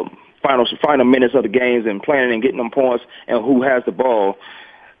final minutes of the games and planning and getting them points and who has the ball.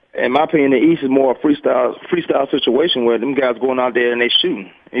 In my opinion, the East is more a freestyle situation where them guys going out there and they shooting.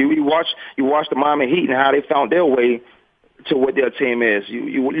 You watch the Miami Heat and how they found their way to what their team is.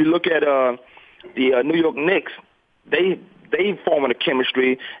 You look at the New York Knicks, they forming a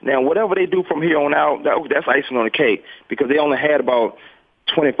chemistry. Now, whatever they do from here on out, that's icing on the cake because they only had about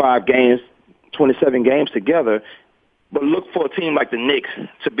 27 games together. But look for a team like the Knicks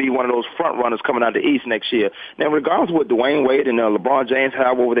to be one of those front runners coming out of the East next year. Now, regardless of what Dwayne Wade and LeBron James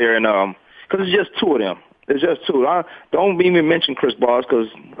have over there, and because it's just 2 of them. There's just 2. I don't even mention Chris Bosh because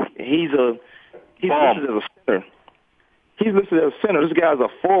he's listed as a center. He's listed as a center. This guy's a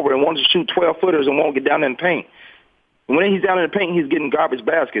forward and wants to shoot 12-footers and won't get down in the paint. When he's down in the paint, he's getting garbage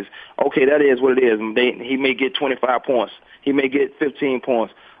baskets. Okay, that is what it is. He may get 25 points. He may get 15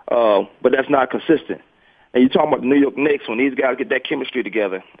 points, but that's not consistent. And you're talking about the New York Knicks, when these guys get that chemistry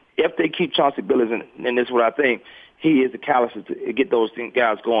together, if they keep Chauncey Billups, and this is what I think, he is the catalyst to get those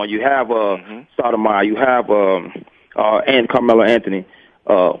guys going. You have Stoudemire, you have and Carmelo Anthony,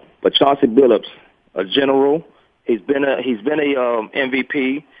 but Chauncey Billups, a general, he's been a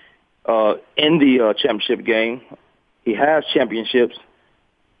MVP in the championship game. He has championships.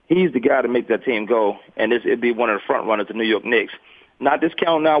 He's the guy to make that team go, and it'd be one of the front runners, the New York Knicks. Not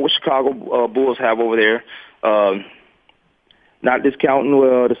discounting now what Chicago Bulls have over there. Not discounting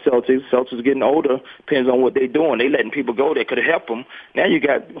the Celtics. Celtics are getting older. Depends on what they're doing. They letting people go that could have helped them. Now you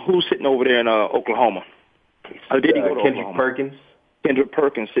got who's sitting over there in Oklahoma? Did he go to Oklahoma? Kendrick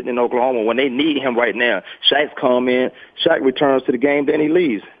Perkins sitting in Oklahoma when they need him right now. Shaq's come in. Shaq returns to the game, then he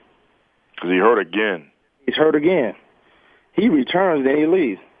leaves. Because he hurt again. He's hurt again. He returns, then he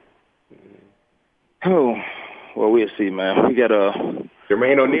leaves. Oh, well, we'll see, man. We got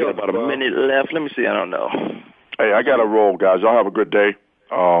Jermaine O'Neal. About a minute left. Let me see. I don't know. Hey, I got to roll, guys. Y'all have a good day.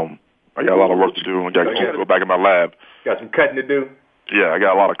 I got a lot of work to do. I got to go back in my lab. Got some cutting to do? Yeah, I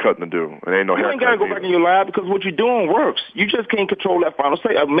got a lot of cutting to do. It ain't no haircut. You ain't got to go back in your lab because what you're doing works. You just can't control that final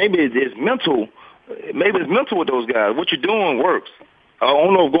state. Maybe it's mental. Maybe it's mental with those guys. What you're doing works. I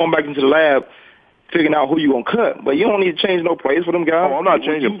don't know if going back into the lab, figuring out who you're going to cut. But you don't need to change no plays for them guys. Oh, I'm not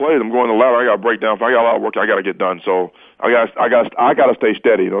changing plays. I'm going to the lab. I got to break down. I got a lot of work I got to get done. So I got to stay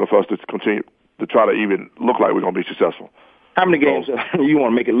steady in order for us to continue to try to even look like we're going to be successful. How many games you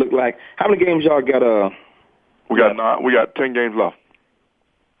want to make it look like? How many games y'all got? We got 10 games left.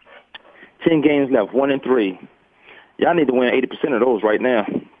 10 games left, 1-3. Y'all need to win 80% of those right now.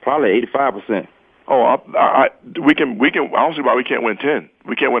 Probably 85%. Oh, we can. I don't see why we can't win 10.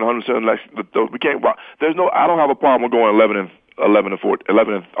 We can't win 100% unless we can't. There's no. I don't have a problem with going 11-3.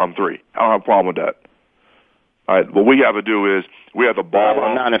 I don't have a problem with that. All right. What we have to do is we have to ball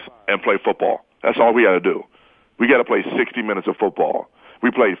and play football. That's all we got to do. We got to play 60 minutes of football.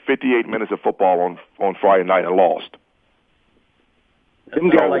 We played 58 minutes of football on Friday night and lost. Them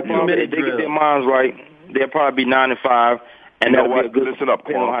guys, they get their minds right, they'll probably be 9-5, and that'll be a good. Listen up,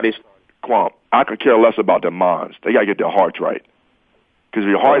 Kwam. I could care less about their minds. They got to get their hearts right. Because if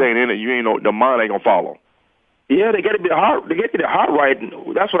your heart ain't in it, you ain't know the mind ain't gonna follow. Yeah, they got to be heart. They got to get their heart right.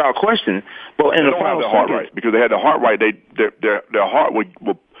 That's without question. But they don't have their heart right because they had their heart right. Their heart would.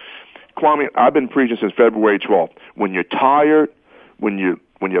 Kwame, I've been preaching since February 12th. When you're tired, when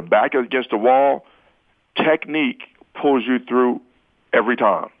your back is against the wall, technique pulls you through every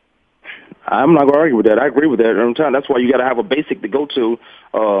time. I'm not going to argue with that. I agree with that. That's why you got to have a basic to go to.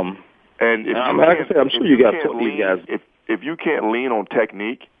 And if like I said, I'm sure you got to put these guys. If you can't lean on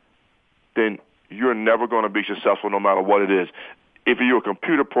technique, then you're never going to be successful no matter what it is. If you're a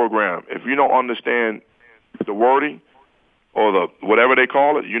computer program, if you don't understand the wording or the whatever they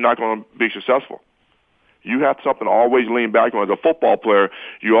call it, you're not going to be successful. You have something to always lean back on. As a football player,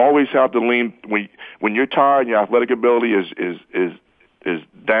 you always have to lean when you're tired and your athletic ability is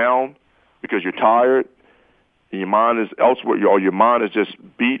down because you're tired and your mind is elsewhere, or your mind is just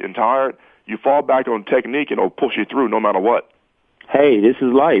beat and tired, you fall back on technique and it'll push you through no matter what. Hey, this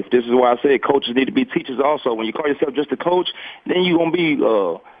is life. This is why I say coaches need to be teachers also. When you call yourself just a coach, then you're going to be,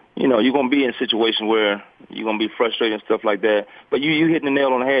 you're going to be in a situation where you're going to be frustrated and stuff like that. But you hitting the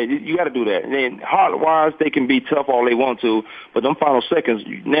nail on the head. You got to do that. And then heart-wise, they can be tough all they want to, but them final seconds,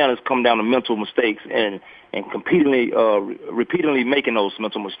 now it's come down to mental mistakes and repeatedly making those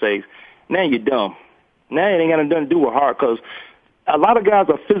mental mistakes. Now you're dumb. Now it ain't got nothing to do with heart because a lot of guys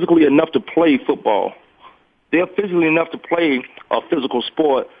are physically enough to play football. They're physically enough to play a physical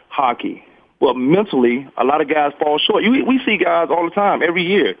sport, hockey. But mentally, a lot of guys fall short. We see guys all the time, every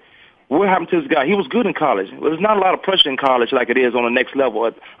year. What happened to this guy? He was good in college. Well, there's not a lot of pressure in college like it is on the next level,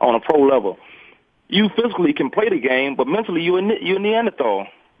 on a pro level. You physically can play the game, but mentally you're a Neanderthal.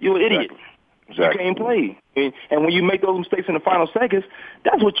 You're an idiot. Exactly. You can't play. And when you make those mistakes in the final seconds,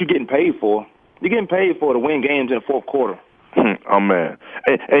 that's what you're getting paid for. You're getting paid for to win games in the fourth quarter. Oh, man.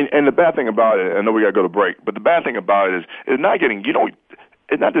 And the bad thing about it, I know we got to go to break, but the bad thing about it is it's not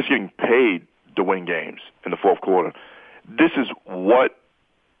just getting paid to win games in the fourth quarter. This is what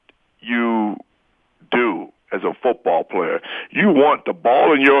you do as a football player. You want the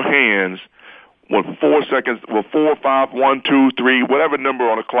ball in your hands with 4 seconds, with 4, 5, 1, 2, 3, whatever number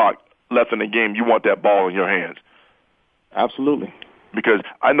on the clock left in the game, you want that ball in your hands. Absolutely. Because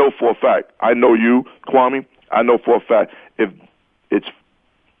I know for a fact, I know you, Kwame, I know for a fact, if it's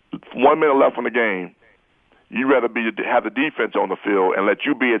 1 minute left in the game, you'd rather have the defense on the field and let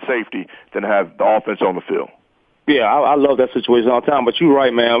you be at safety than have the offense on the field. Yeah, I love that situation all the time. But you're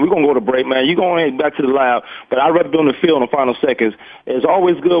right, man. We're going to go to break, man. You're going back to the lab. But I'd rather be on the field in the final seconds. It's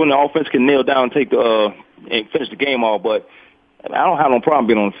always good when the offense can nail down and take and finish the game off. But I don't have no problem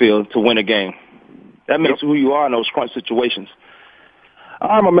being on the field to win a game. That makes who you are in those crunch situations. All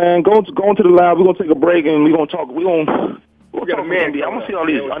right, my man. Go into the lab. We're going to take a break, and we're going to talk. I'm going to see all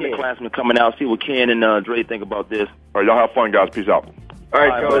these underclassmen coming out, see what Ken and Dre think about this. All right, y'all have fun, guys. Peace out. All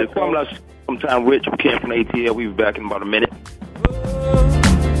right, buddy. Sometime Rich from Ken from ATL. We'll be back in about a minute.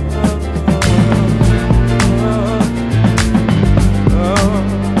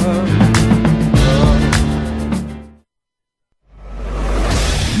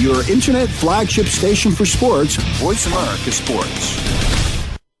 Your internet flagship station for sports, Voice America Sports.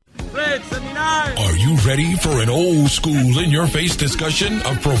 Are you ready for an old school in-your-face discussion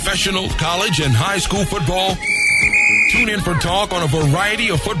of professional, college, and high school football? Tune in for talk on a variety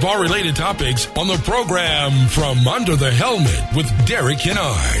of football-related topics on the program From Under the Helmet with Derek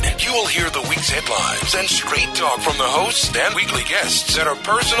Kennard. You will hear the week's headlines and straight talk from the hosts and weekly guests that are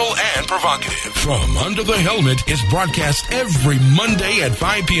personal and provocative. From Under the Helmet is broadcast every Monday at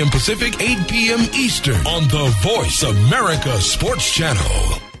 5 p.m. Pacific, 8 p.m. Eastern on the Voice America Sports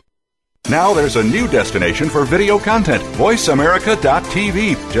Channel. Now there's a new destination for video content,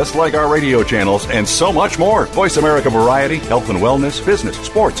 voiceamerica.tv. Just like our radio channels and so much more. Voice America Variety, Health and Wellness, Business,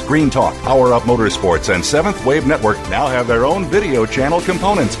 Sports, Green Talk, Power Up Motorsports, and Seventh Wave Network now have their own video channel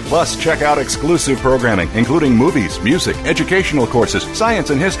components. Plus, check out exclusive programming, including movies, music, educational courses,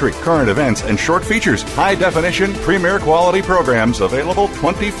 science and history, current events, and short features. High-definition, premier quality programs available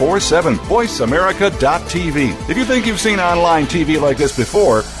 24/7. VoiceAmerica.tv. If you think you've seen online TV like this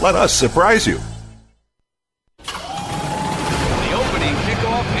before, let us surprise you. The opening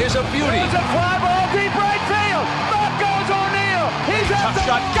kickoff is a beauty. It's a fly ball deep right field. Back goes O'Neal. He's at the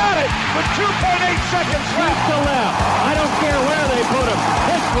shot. Got it with 2.8 seconds left to left. I don't care where they put him.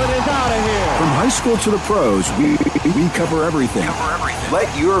 This one is out of here. From high school to the pros, we cover everything. Let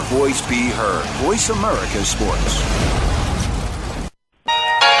your voice be heard. Voice America Sports.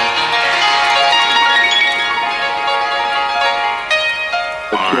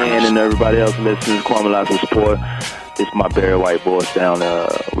 Ken and everybody else listening to Kwamie Lassiter Support. This is my Barry White boys down.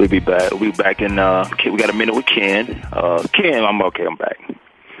 We'll be back. We back in. We got a minute with Ken. Ken, I'm okay. I'm back.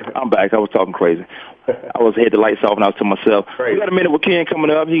 I was talking crazy. I was had the lights off and I was to myself. We got a minute with Ken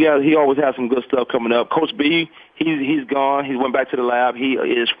coming up. He always has some good stuff coming up. Coach B, he's gone. He went back to the lab. He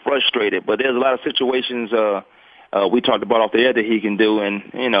is frustrated, but there's a lot of situations we talked about off the air that he can do, and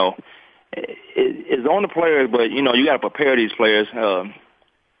it's on the players. But you got to prepare these players.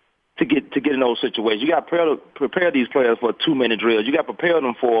 To get in those situations. You got to prepare these players for 2-minute drills. You got to prepare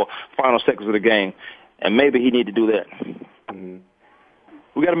them for final seconds of the game, and maybe he need to do that. Mm-hmm.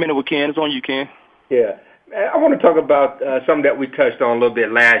 We got a minute with Ken. It's on you, Ken. Yeah. I want to talk about something that we touched on a little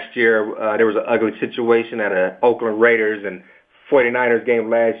bit last year. There was an ugly situation at an Oakland Raiders and 49ers game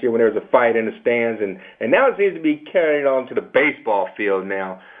last year when there was a fight in the stands, and now it seems to be carried on to the baseball field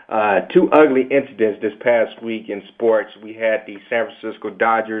now. 2 ugly incidents this past week in sports. We had the San Francisco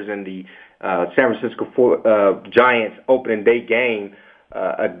Dodgers and the San Francisco Giants opening day game.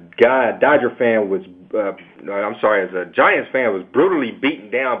 A Giants fan was brutally beaten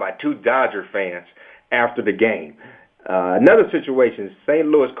down by 2 Dodger fans after the game. Another situation, St.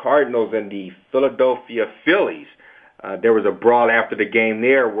 Louis Cardinals and the Philadelphia Phillies. There was a brawl after the game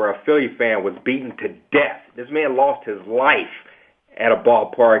there where a Philly fan was beaten to death. This man lost his life at a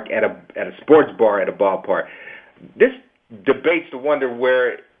ballpark, at a sports bar at a ballpark. This debates to wonder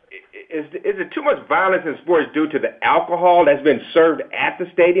where is it too much violence in sports due to the alcohol that's been served at the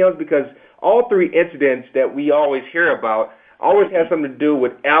stadiums? Because all 3 incidents that we always hear about always have something to do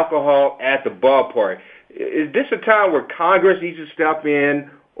with alcohol at the ballpark. Is this a time where Congress needs to step in,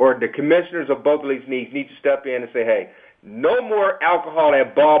 or the commissioners of both leagues need to step in and say, hey, no more alcohol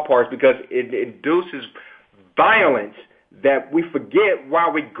at ballparks because it induces violence that we forget why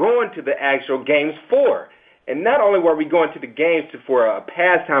we're going to the actual games for. And not only were we going to the games for a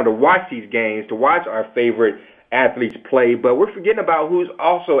pastime to watch these games, to watch our favorite athletes play, but we're forgetting about who's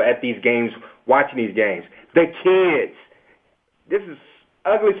also at these games, watching these games. The kids. This is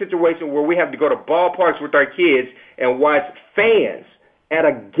an ugly situation where we have to go to ballparks with our kids and watch fans at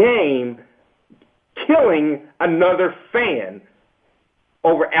a game killing another fan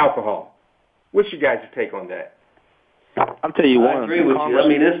over alcohol. What's your guys' take on that? I'll tell you one. I agree with you. I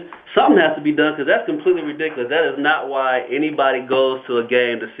mean, something has to be done because that's completely ridiculous. That is not why anybody goes to a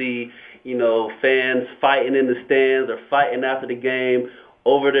game to see, fans fighting in the stands or fighting after the game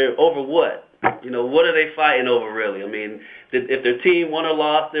over what? What are they fighting over really? I mean, if their team won or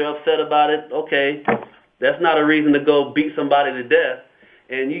lost, they're upset about it. Okay, That's not a reason to go beat somebody to death.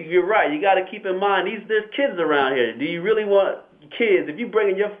 And you're right. You got to keep in mind, there's kids around here. Do you really want kids, if you're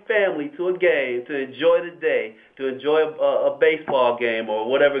bringing your family to a game to enjoy the day, to enjoy a baseball game or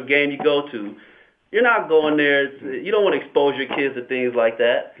whatever game you go to, you're not going there. You don't want to expose your kids to things like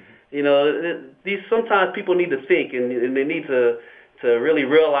that. You know, sometimes people need to think, and they need to really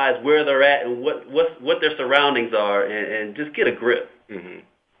realize where they're at and what their surroundings are, and just get a grip. Mm-hmm.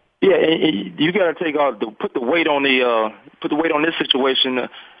 Yeah, and you got to take put the weight on this situation,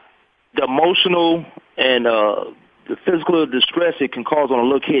 the emotional and the physical distress it can cause on a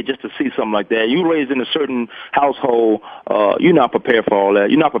little kid just to see something like that. You raised in a certain household, you're not prepared for all that.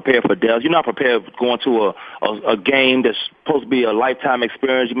 You're not prepared for death. You're not prepared for going to a game that's supposed to be a lifetime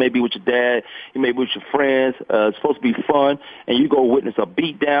experience. You may be with your dad. You may be with your friends. It's supposed to be fun, and you go witness a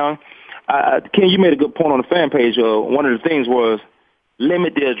beat down. Ken, you made a good point on the fan page. One of the things was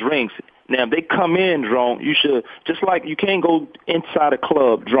limit their drinks. Now, if they come in drunk, you should, just like you can't go inside a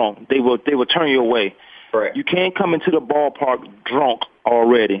club drunk. They will turn you away. Right. You can't come into the ballpark drunk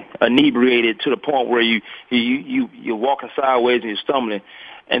already, inebriated to the point where you're walking sideways and you're stumbling.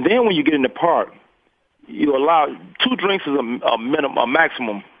 And then when you get in the park, you allow 2 drinks is a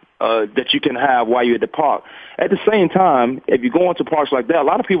maximum that you can have while you're at the park. At the same time, if you go into parks like that, a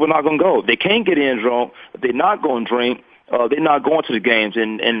lot of people are not going to go. They can't get in drunk. They're not going to drink. They're not going to the games.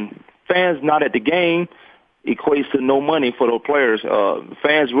 And fans not at the game equates to no money for those players.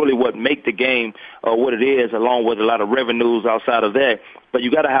 Fans really what make the game what it is, along with a lot of revenues outside of that. But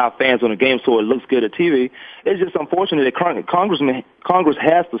you got to have fans on the game so it looks good at TV. It's just unfortunate that Congress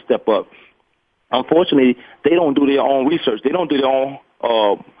has to step up. Unfortunately, they don't do their own research. They don't do their own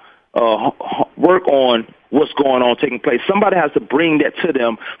work on what's going on taking place. Somebody has to bring that to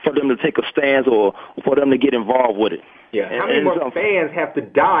them for them to take a stance or for them to get involved with it. Yeah, how many more fans have to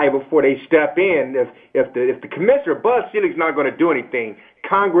die before they step in? If the commissioner, Buzz Selig's not going to do anything,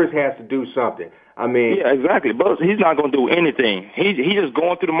 Congress has to do something. I mean, yeah, exactly. Buzz, he's not going to do anything. He's just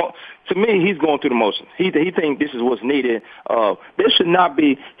going through to me, he's going through the motions. He thinks this is what's needed. There should not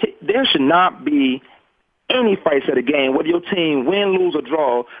be any fights at a game, whether your team win, lose, or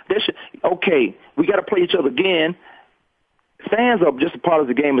draw. Okay, we got to play each other again. Fans are just a part of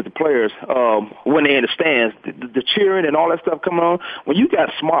the game as the players when they're in the stands. The cheering and all that stuff coming on. When you got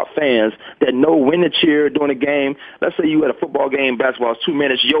smart fans that know when to cheer during the game, let's say you at a football game, basketball, it's 2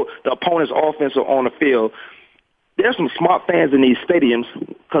 minutes, the opponent's offense are on the field. There's some smart fans in these stadiums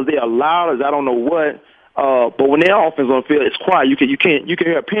because they are loud as I don't know what. But when their offense on the field, it's quiet. You can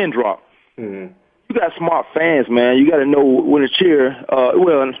hear a pin drop. Mm-hmm. You got smart fans, man. You got to know when to cheer.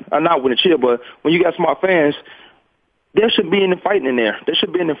 Not when to cheer, but when you got smart fans, there should be any fighting in there. There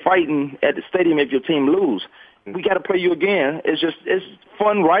should be any fighting at the stadium if your team lose. We got to play you again. It's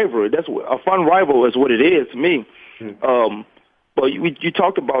fun rivalry. That's a fun rival is what it is to me. But you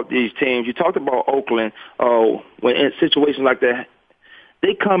talked about these teams. You talked about Oakland. When in situations like that,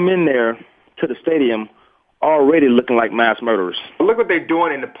 they come in there to the stadium already looking like mass murderers. Look what they're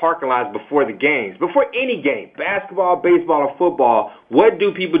doing in the parking lots before the games. Before any game, basketball, baseball, or football, what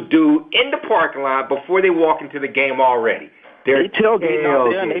do people do in the parking lot before they walk into the game already? They tailgating out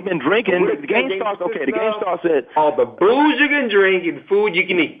there, and they've been drinking. The game starts, the game starts at... All the booze you can drink and food you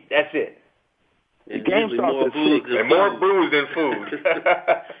can eat. That's it. The game starts at 6. And more booze than food.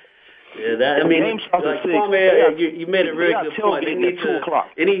 Yeah, Kwamie, you made a really good point. They need to,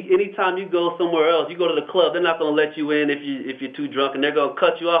 anytime you go somewhere else, you go to the club, they're not going to let you in if you're too drunk, and they're going to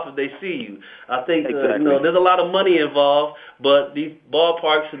cut you off if they see you. I think there's a lot of money involved, but these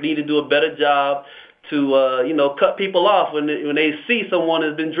ballparks need to do a better job to cut people off when they see someone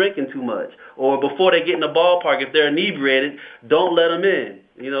has been drinking too much, or before they get in the ballpark, if they're inebriated, don't let them in.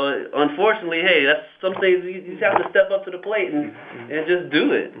 Unfortunately, hey, that's some things you just have to step up to the plate and just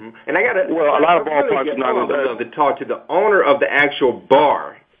do it. Mm-hmm. And I got to. Well, a lot of ballparks are not going to talk to the owner of the actual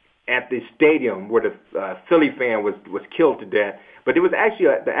bar at the stadium where the Philly fan was killed to death. But it was actually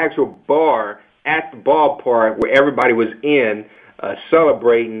the actual bar at the ballpark where everybody was in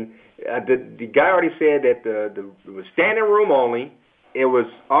celebrating. The guy already said that it was standing room only. It was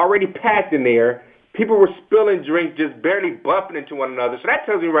already packed in there. People were spilling drinks, just barely bumping into one another. So that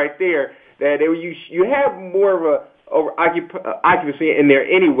tells me right there that you have more of a occupancy in there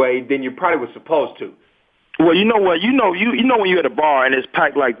anyway than you probably was supposed to. Well, you know what? You know when you're at a bar and it's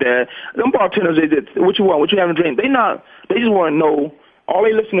packed like that, them bartenders, what you want, what you having to drink. They just want to know. All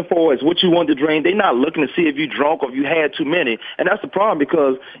they listening for is what you want to drink. They're not looking to see if you drunk or if you had too many. And that's the problem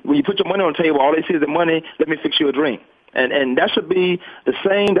because when you put your money on the table, all they see is the money. Let me fix you a drink. And that should be the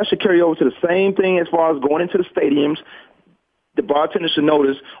same. That should carry over to the same thing as far as going into the stadiums. The bartender should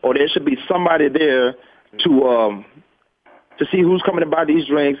notice, or there should be somebody there to see who's coming to buy these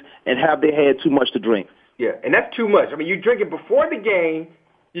drinks and have they had too much to drink. Yeah, and that's too much. I mean, you're drinking before the game,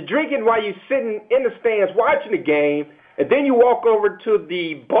 you're drinking while you're sitting in the stands watching the game, and then you walk over to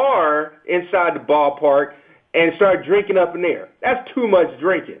the bar inside the ballpark and start drinking up in there. That's too much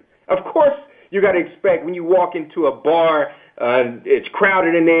drinking. Of course, you got to expect when you walk into a bar, it's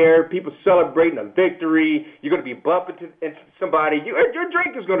crowded in there, people celebrating a victory, you're going to be bumping into somebody. Your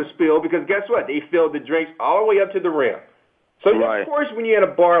drink is going to spill because guess what? They filled the drinks all the way up to the rim. So, Of course, when you're in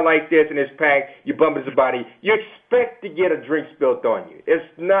a bar like this and it's packed, you bump into somebody, you expect to get a drink spilled on you. It's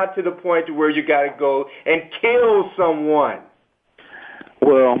not to the point to where you got to go and kill someone.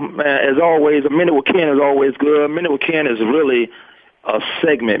 Well, man, as always, a minute with Ken is always good. A minute with Ken is really a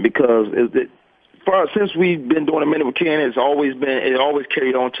segment because since we've been doing a minute with Ken, it always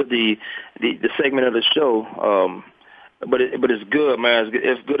carried on to the segment of the show. But it's good, man.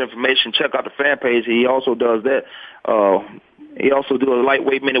 It's good information. Check out the fan page. He also does that. He also do a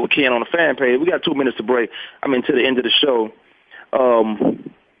lightweight minute with Ken on the fan page. We got 2 minutes to break. To the end of the show.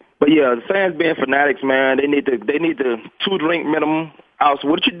 But yeah, the fans being fanatics, man. They need the 2 drink minimum. So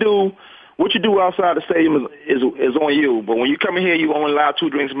what you do outside the stadium is on you. But when you come in here, you only allow 2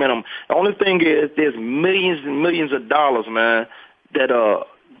 drinks minimum. The only thing is there's millions and millions of dollars, man, that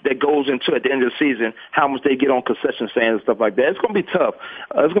goes into at the end of the season, how much they get on concession stands and stuff like that. It's going to be tough.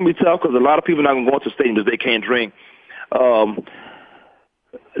 It's going to be tough because a lot of people are not going to go into the stadium because they can't drink.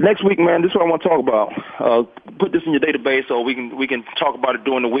 Next week, man, this is what I want to talk about. Put this in your database so we can talk about it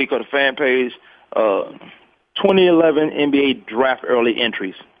during the week on the fan page. 2011 NBA draft early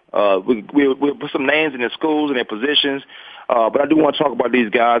entries. We'll put some names in their schools and their positions, but I do want to talk about these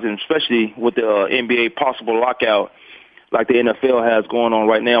guys, and especially with the NBA possible lockout like the NFL has going on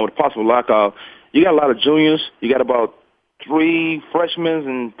right now with a possible lockout. You got a lot of juniors. You got about 3 freshmen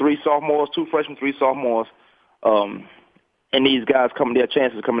and 3 sophomores, 2 freshmen, 3 sophomores, and these guys their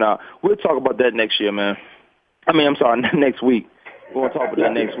chances coming out. We'll talk about that next year, man. Next week. We'll talk about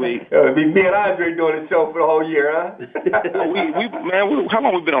that next week. It'll be me and Andre doing the show for the whole year, huh? How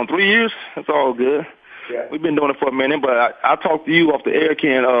long we been on? 3 years? That's all good. Yeah. We've been doing it for a minute, but I talked to you off the air,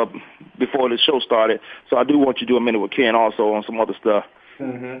 Ken, before the show started. So I do want you to do a minute with Ken also on some other stuff.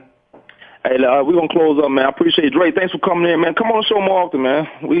 Mm-hmm. Hey, we're gonna close up, man. I appreciate it. Dre, thanks for coming in, man. Come on the show more often, man.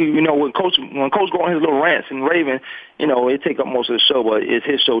 When Coach go on his little rants and raving, it take up most of the show, but it's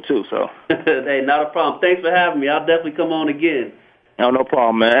his show too. So. Hey, not a problem. Thanks for having me. I'll definitely come on again. No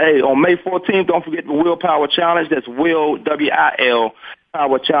problem, man. Hey, on May 14th, don't forget the Will Power Challenge. That's Will, W-I-L,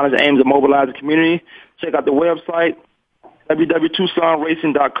 Power Challenge aims at mobilizing the community. Check out the website,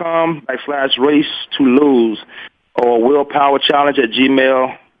 www.tucsonracing.com/race-to-lose or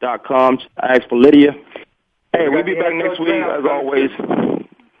willpowerchallenge@gmail.com. Ask for Lydia. Hey, we'll be back next week, as always.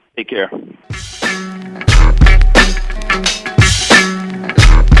 Take care.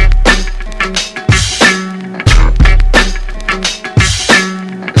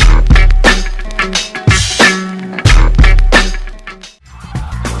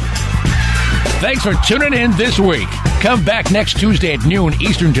 Thanks for tuning in this week. Come back next Tuesday at noon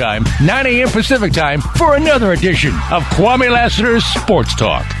Eastern Time, 9 a.m. Pacific Time for another edition of Kwamie Lassiter's Sports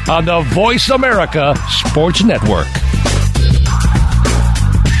Talk on the Voice America Sports Network.